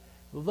flesh,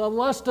 the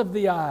lust of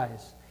the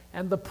eyes,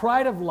 and the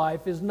pride of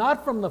life is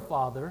not from the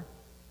Father,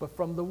 but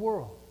from the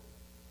world.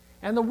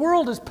 And the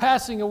world is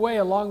passing away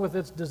along with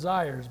its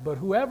desires, but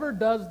whoever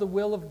does the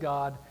will of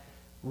God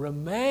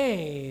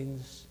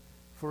remains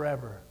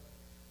forever.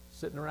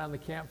 Sitting around the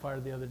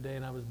campfire the other day,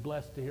 and I was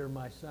blessed to hear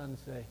my son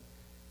say,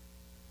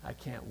 I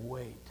can't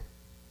wait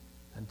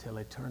until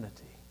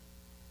eternity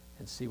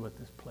and see what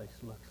this place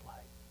looks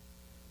like.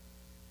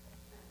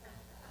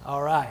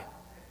 All right,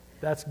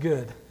 that's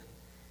good.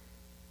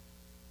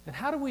 And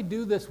how do we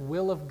do this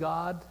will of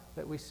God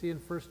that we see in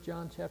 1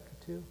 John chapter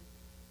 2?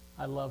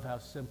 I love how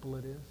simple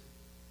it is.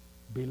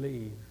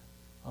 Believe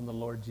on the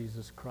Lord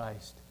Jesus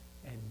Christ,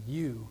 and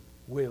you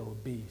will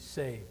be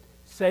saved.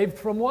 Saved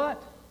from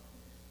what?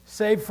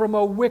 Saved from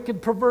a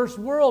wicked, perverse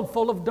world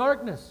full of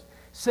darkness.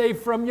 Saved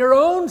from your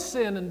own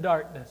sin and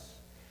darkness.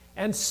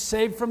 And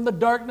saved from the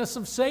darkness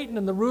of Satan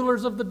and the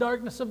rulers of the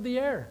darkness of the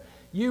air.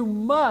 You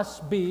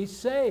must be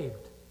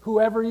saved.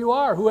 Whoever you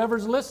are,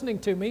 whoever's listening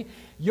to me,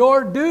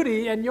 your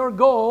duty and your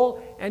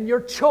goal and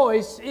your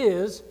choice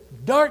is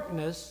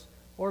darkness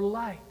or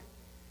light.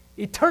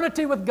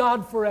 Eternity with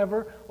God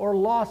forever, or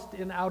lost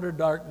in outer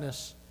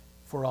darkness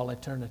for all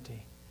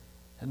eternity.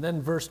 And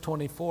then verse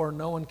 24,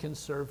 no one can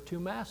serve two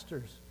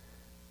masters.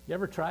 You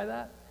ever try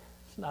that?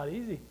 It's not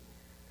easy.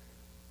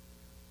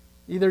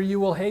 Either you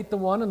will hate the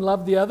one and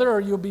love the other,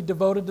 or you'll be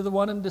devoted to the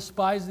one and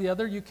despise the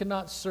other. You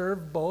cannot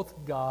serve both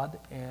God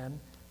and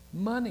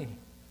money.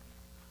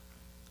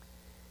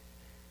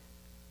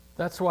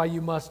 That's why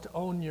you must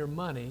own your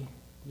money.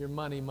 Your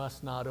money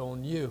must not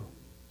own you.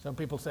 Some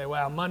people say,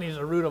 well, money is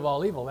the root of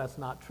all evil. That's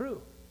not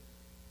true.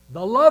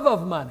 The love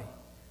of money.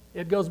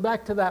 It goes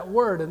back to that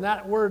word, and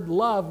that word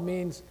love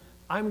means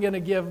I'm going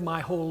to give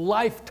my whole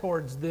life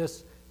towards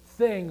this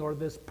thing or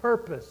this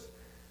purpose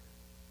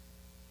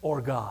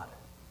or God.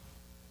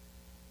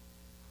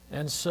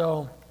 And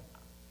so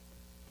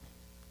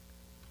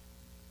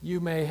you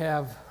may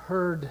have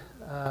heard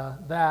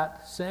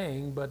that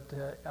saying, but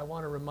I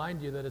want to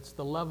remind you that it's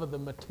the love of the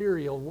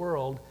material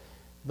world,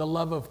 the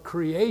love of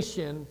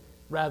creation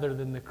rather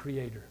than the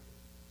Creator.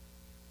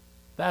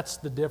 That's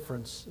the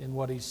difference in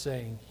what he's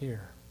saying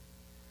here.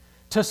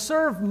 To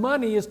serve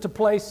money is to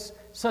place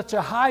such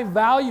a high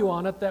value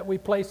on it that we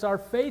place our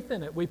faith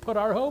in it. We put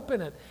our hope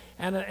in it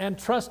and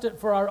trust it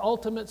for our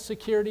ultimate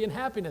security and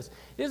happiness.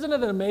 Isn't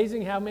it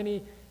amazing how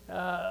many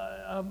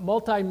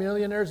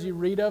multimillionaires you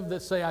read of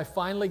that say, I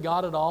finally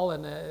got it all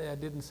and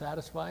it didn't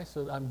satisfy,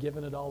 so I'm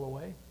giving it all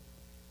away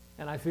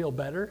and I feel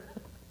better?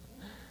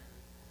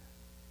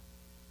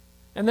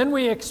 And then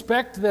we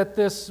expect that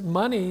this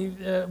money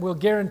will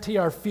guarantee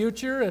our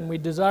future, and we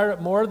desire it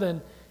more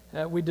than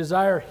we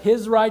desire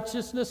His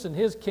righteousness and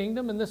His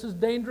kingdom. And this is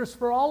dangerous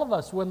for all of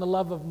us when the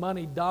love of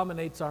money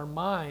dominates our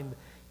mind,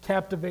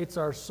 captivates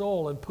our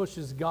soul, and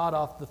pushes God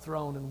off the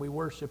throne, and we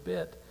worship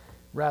it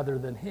rather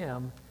than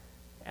Him.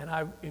 And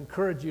I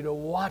encourage you to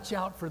watch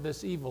out for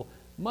this evil.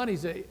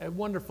 Money's a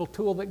wonderful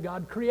tool that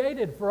God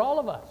created for all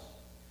of us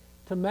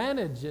to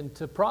manage and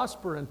to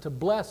prosper and to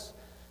bless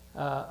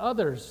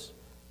others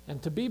and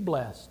to be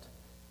blessed.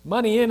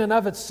 Money in and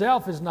of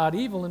itself is not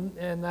evil,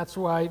 and that's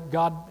why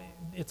God,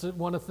 it's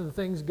one of the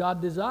things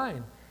God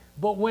designed.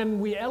 But when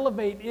we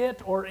elevate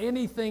it or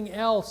anything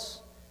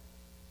else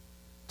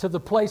to the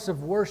place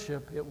of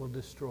worship, it will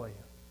destroy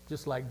you,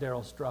 just like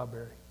Darryl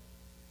Strawberry.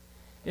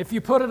 If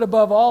you put it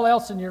above all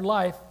else in your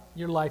life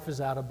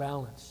is out of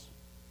balance.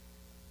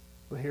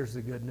 But here's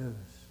the good news.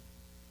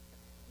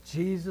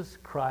 Jesus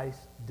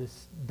Christ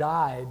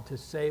died to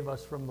save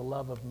us from the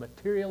love of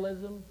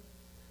materialism,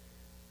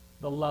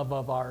 the love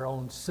of our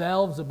own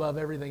selves above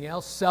everything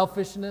else,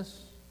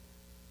 selfishness,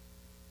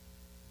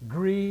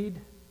 greed.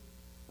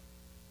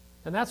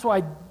 And that's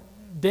why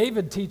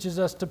David teaches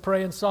us to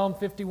pray in Psalm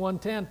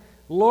 51:10,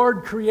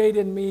 Lord, create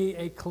in me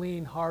a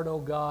clean heart, O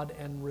God,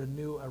 and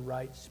renew a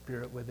right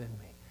spirit within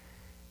me.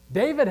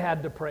 David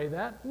had to pray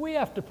that. We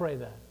have to pray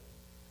that.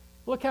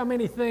 Look how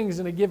many things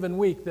in a given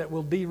week that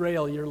will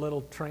derail your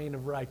little train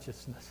of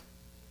righteousness.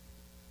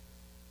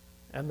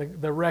 And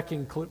the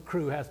wrecking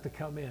crew has to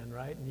come in,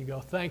 right? And you go,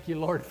 thank you,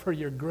 Lord, for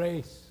your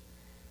grace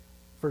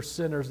for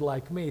sinners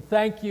like me.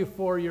 Thank you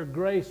for your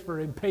grace for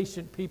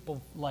impatient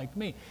people like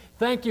me.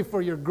 Thank you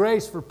for your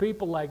grace for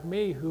people like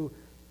me who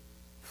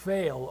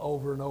fail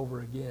over and over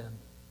again.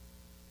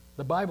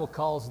 The Bible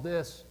calls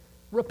this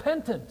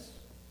repentance,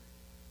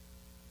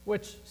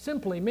 which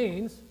simply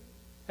means,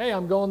 hey,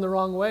 I'm going the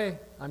wrong way.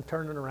 I'm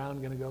turning around,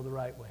 going to go the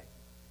right way.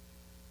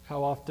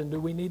 How often do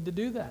we need to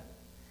do that?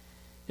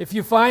 If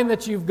you find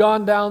that you've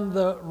gone down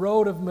the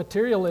road of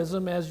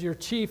materialism as your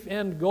chief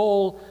end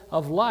goal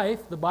of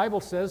life, the Bible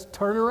says,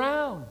 turn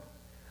around.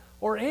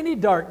 Or any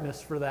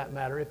darkness for that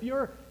matter. If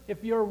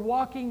you're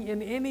walking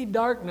in any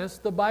darkness,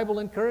 the Bible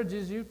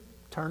encourages you,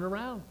 turn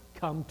around.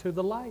 Come to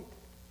the light.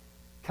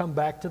 Come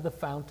back to the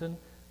fountain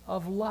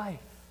of life.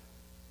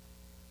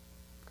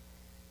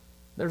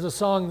 There's a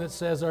song that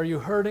says, are you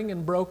hurting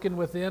and broken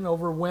within,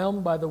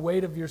 overwhelmed by the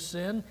weight of your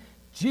sin?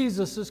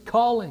 Jesus is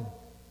calling.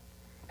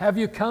 Have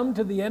you come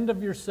to the end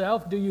of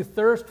yourself? Do you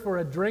thirst for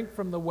a drink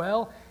from the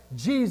well?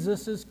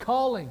 Jesus is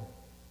calling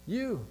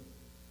you.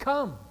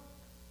 Come.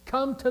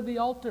 Come to the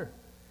altar.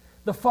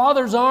 The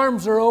Father's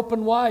arms are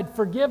open wide.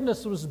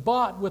 Forgiveness was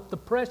bought with the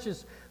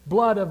precious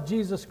blood of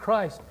Jesus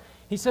Christ.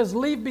 He says,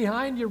 leave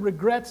behind your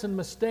regrets and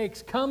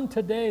mistakes. Come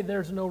today.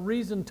 There's no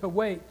reason to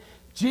wait.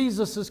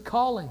 Jesus is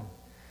calling.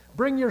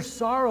 Bring your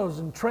sorrows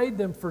and trade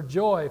them for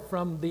joy.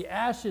 From the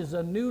ashes,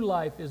 a new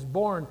life is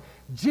born.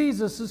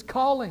 Jesus is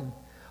calling.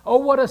 Oh,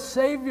 what a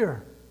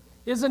Savior.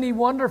 Isn't He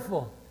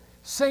wonderful?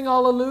 Sing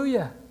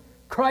hallelujah.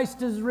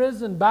 Christ is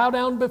risen. Bow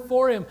down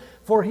before Him,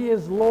 for He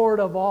is Lord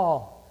of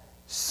all.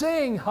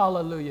 Sing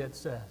hallelujah, it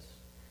says.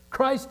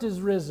 Christ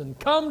is risen.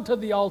 Come to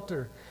the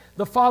altar.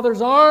 The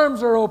Father's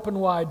arms are open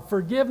wide.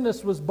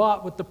 Forgiveness was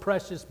bought with the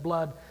precious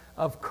blood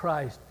of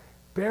Christ.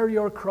 Bear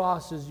your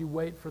cross as you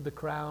wait for the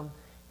crown,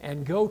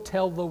 and go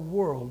tell the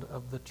world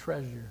of the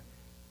treasure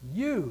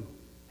you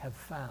have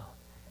found.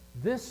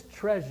 This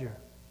treasure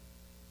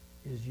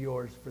is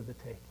yours for the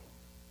taking.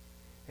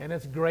 And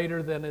it's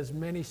greater than as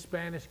many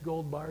Spanish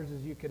gold bars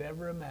as you could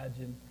ever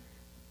imagine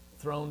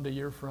thrown to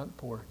your front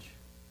porch.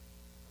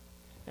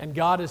 And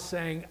God is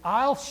saying,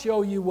 I'll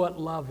show you what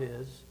love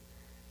is.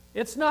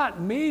 It's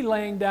not me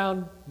laying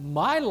down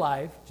my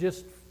life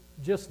just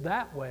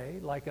that way,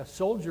 like a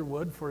soldier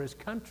would for his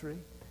country.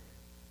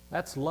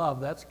 That's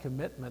love, that's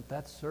commitment,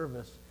 that's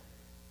service.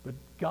 But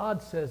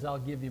God says, I'll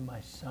give you my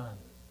Son.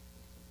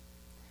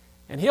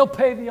 And He'll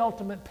pay the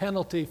ultimate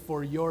penalty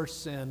for your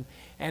sin.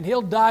 And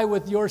He'll die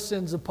with your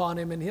sins upon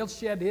Him. And He'll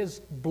shed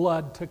His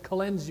blood to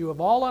cleanse you of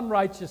all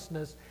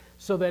unrighteousness,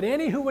 so that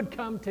any who would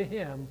come to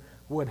Him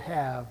would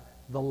have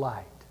the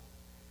light.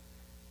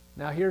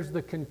 Now here's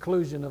the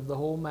conclusion of the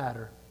whole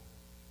matter,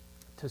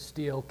 to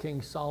steal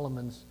King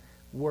Solomon's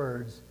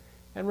words.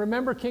 And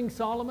remember King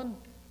Solomon?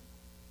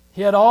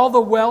 He had all the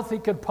wealth he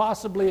could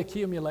possibly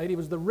accumulate. He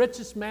was the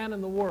richest man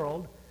in the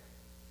world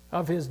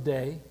of his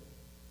day.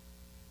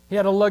 He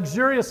had a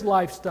luxurious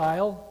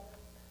lifestyle,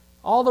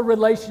 all the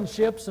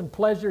relationships and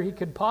pleasure he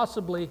could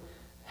possibly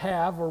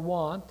have or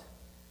want.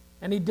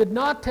 And he did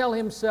not tell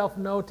himself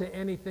no to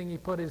anything he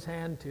put his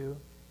hand to.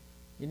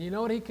 And you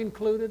know what he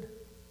concluded?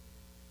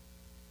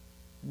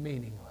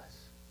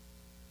 Meaningless.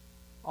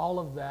 All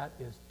of that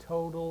is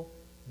total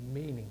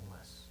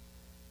meaningless,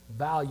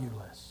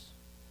 valueless.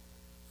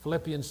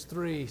 Philippians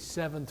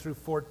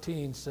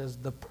 3:7-14 says,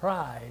 the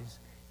prize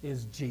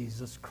is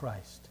Jesus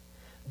Christ.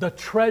 The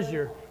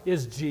treasure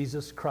is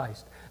Jesus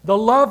Christ. The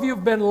love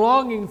you've been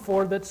longing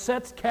for that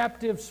sets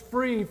captives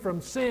free from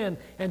sin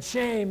and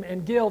shame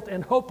and guilt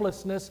and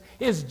hopelessness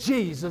is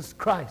Jesus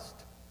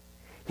Christ.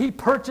 He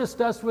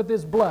purchased us with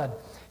His blood.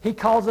 He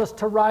calls us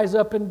to rise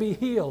up and be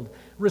healed,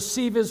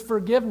 receive His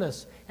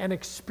forgiveness, and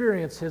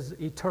experience His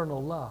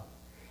eternal love.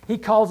 He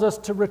calls us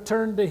to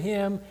return to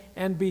Him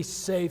and be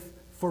safe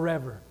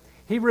forever.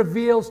 He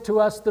reveals to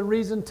us the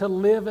reason to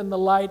live in the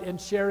light and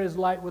share His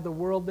light with a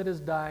world that is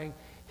dying,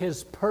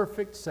 His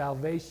perfect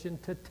salvation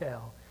to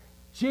tell.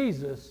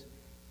 Jesus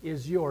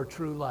is your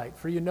true light.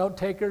 For you note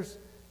takers,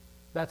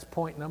 that's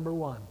point number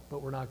one.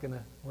 But we're not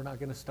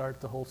gonna start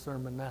the whole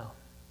sermon now.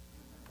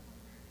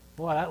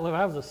 Boy, that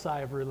was a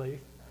sigh of relief.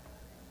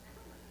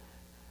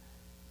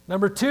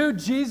 Number 2,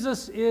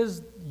 Jesus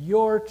is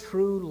your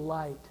true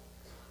light.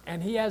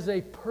 And He has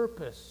a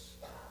purpose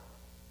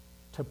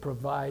to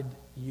provide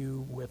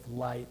you with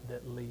light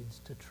that leads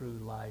to true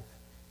life.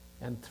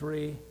 And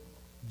 3,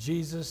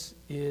 Jesus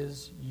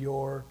is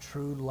your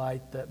true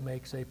light that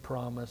makes a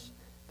promise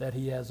that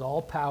He has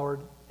all power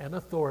and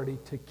authority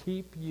to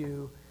keep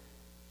you,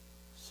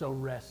 so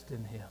rest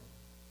in Him.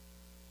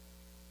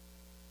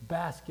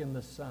 Bask in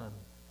the sun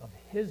of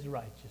His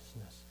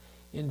righteousness.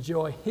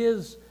 Enjoy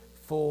His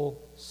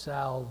full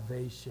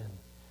salvation.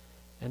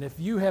 And if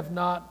you have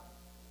not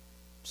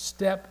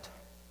stepped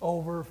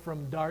over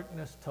from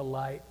darkness to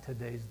light,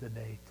 today's the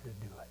day to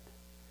do it.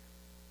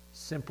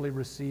 Simply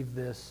receive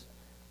this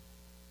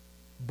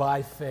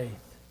by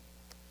faith.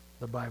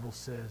 The Bible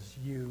says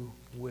you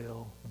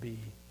will be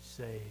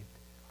saved.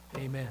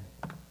 Amen.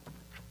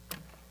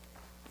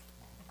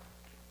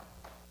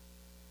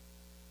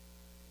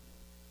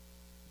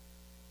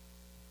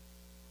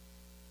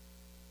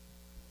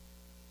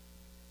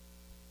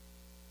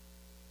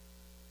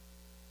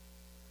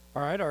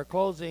 All right, our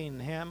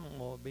closing hymn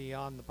will be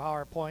on the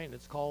PowerPoint.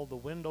 It's called The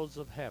Windows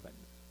of Heaven.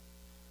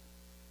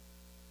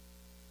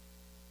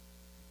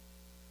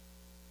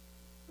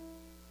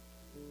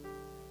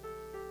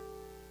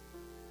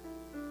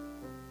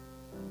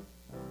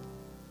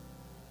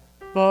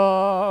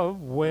 The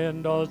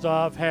windows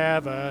of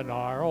heaven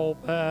are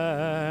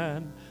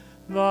open.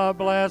 The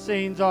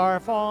blessings are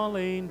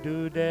falling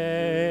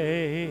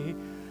today.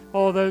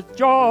 Oh, there's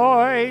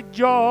joy,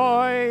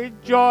 joy,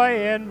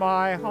 joy in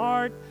my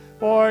heart,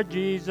 for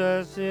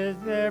Jesus is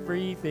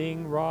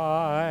everything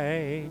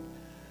right.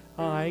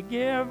 I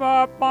give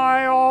up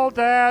my old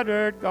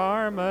tattered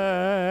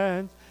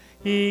garments.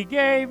 He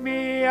gave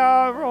me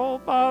a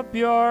robe of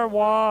pure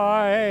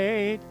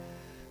white.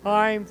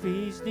 I'm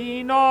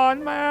feasting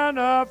on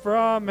manna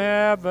from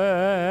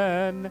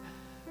heaven,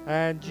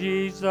 and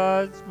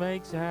Jesus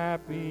makes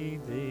happy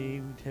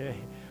the day.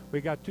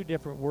 We got 2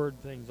 different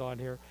word things on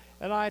here,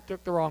 and I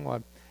took the wrong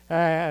one.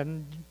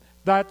 And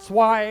that's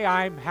why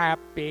I'm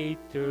happy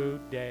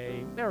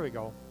today. There we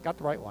go. Got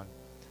the right one.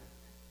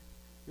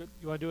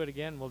 You want to do it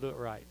again? We'll do it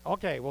right.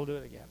 Okay, we'll do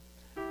it again.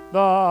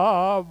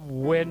 The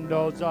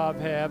windows of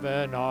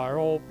heaven are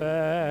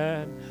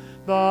open.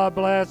 The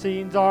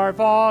blessings are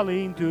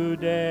falling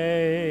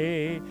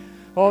today.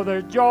 Oh,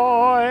 there's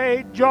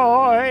joy,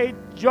 joy,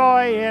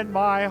 joy in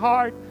my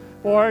heart,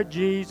 for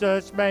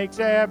Jesus makes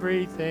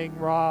everything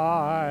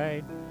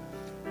right.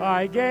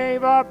 I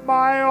gave up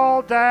my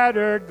old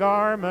tattered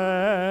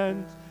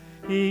garments.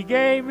 He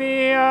gave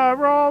me a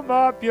robe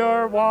of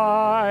pure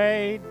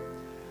white.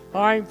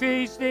 I'm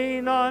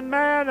feasting on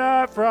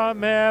manna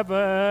from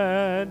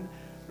heaven,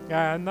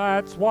 and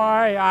that's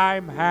why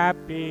I'm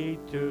happy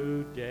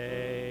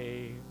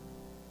today.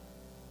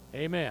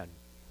 Amen.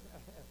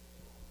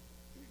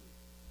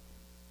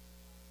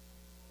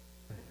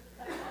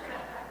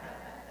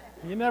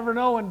 You never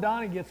know when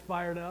Donnie gets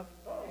fired up.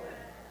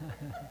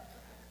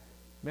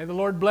 May the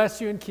Lord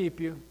bless you and keep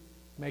you.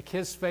 Make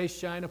His face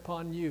shine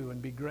upon you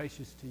and be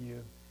gracious to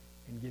you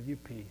and give you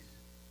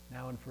peace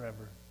now and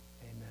forever.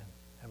 Amen.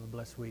 Have a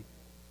blessed week.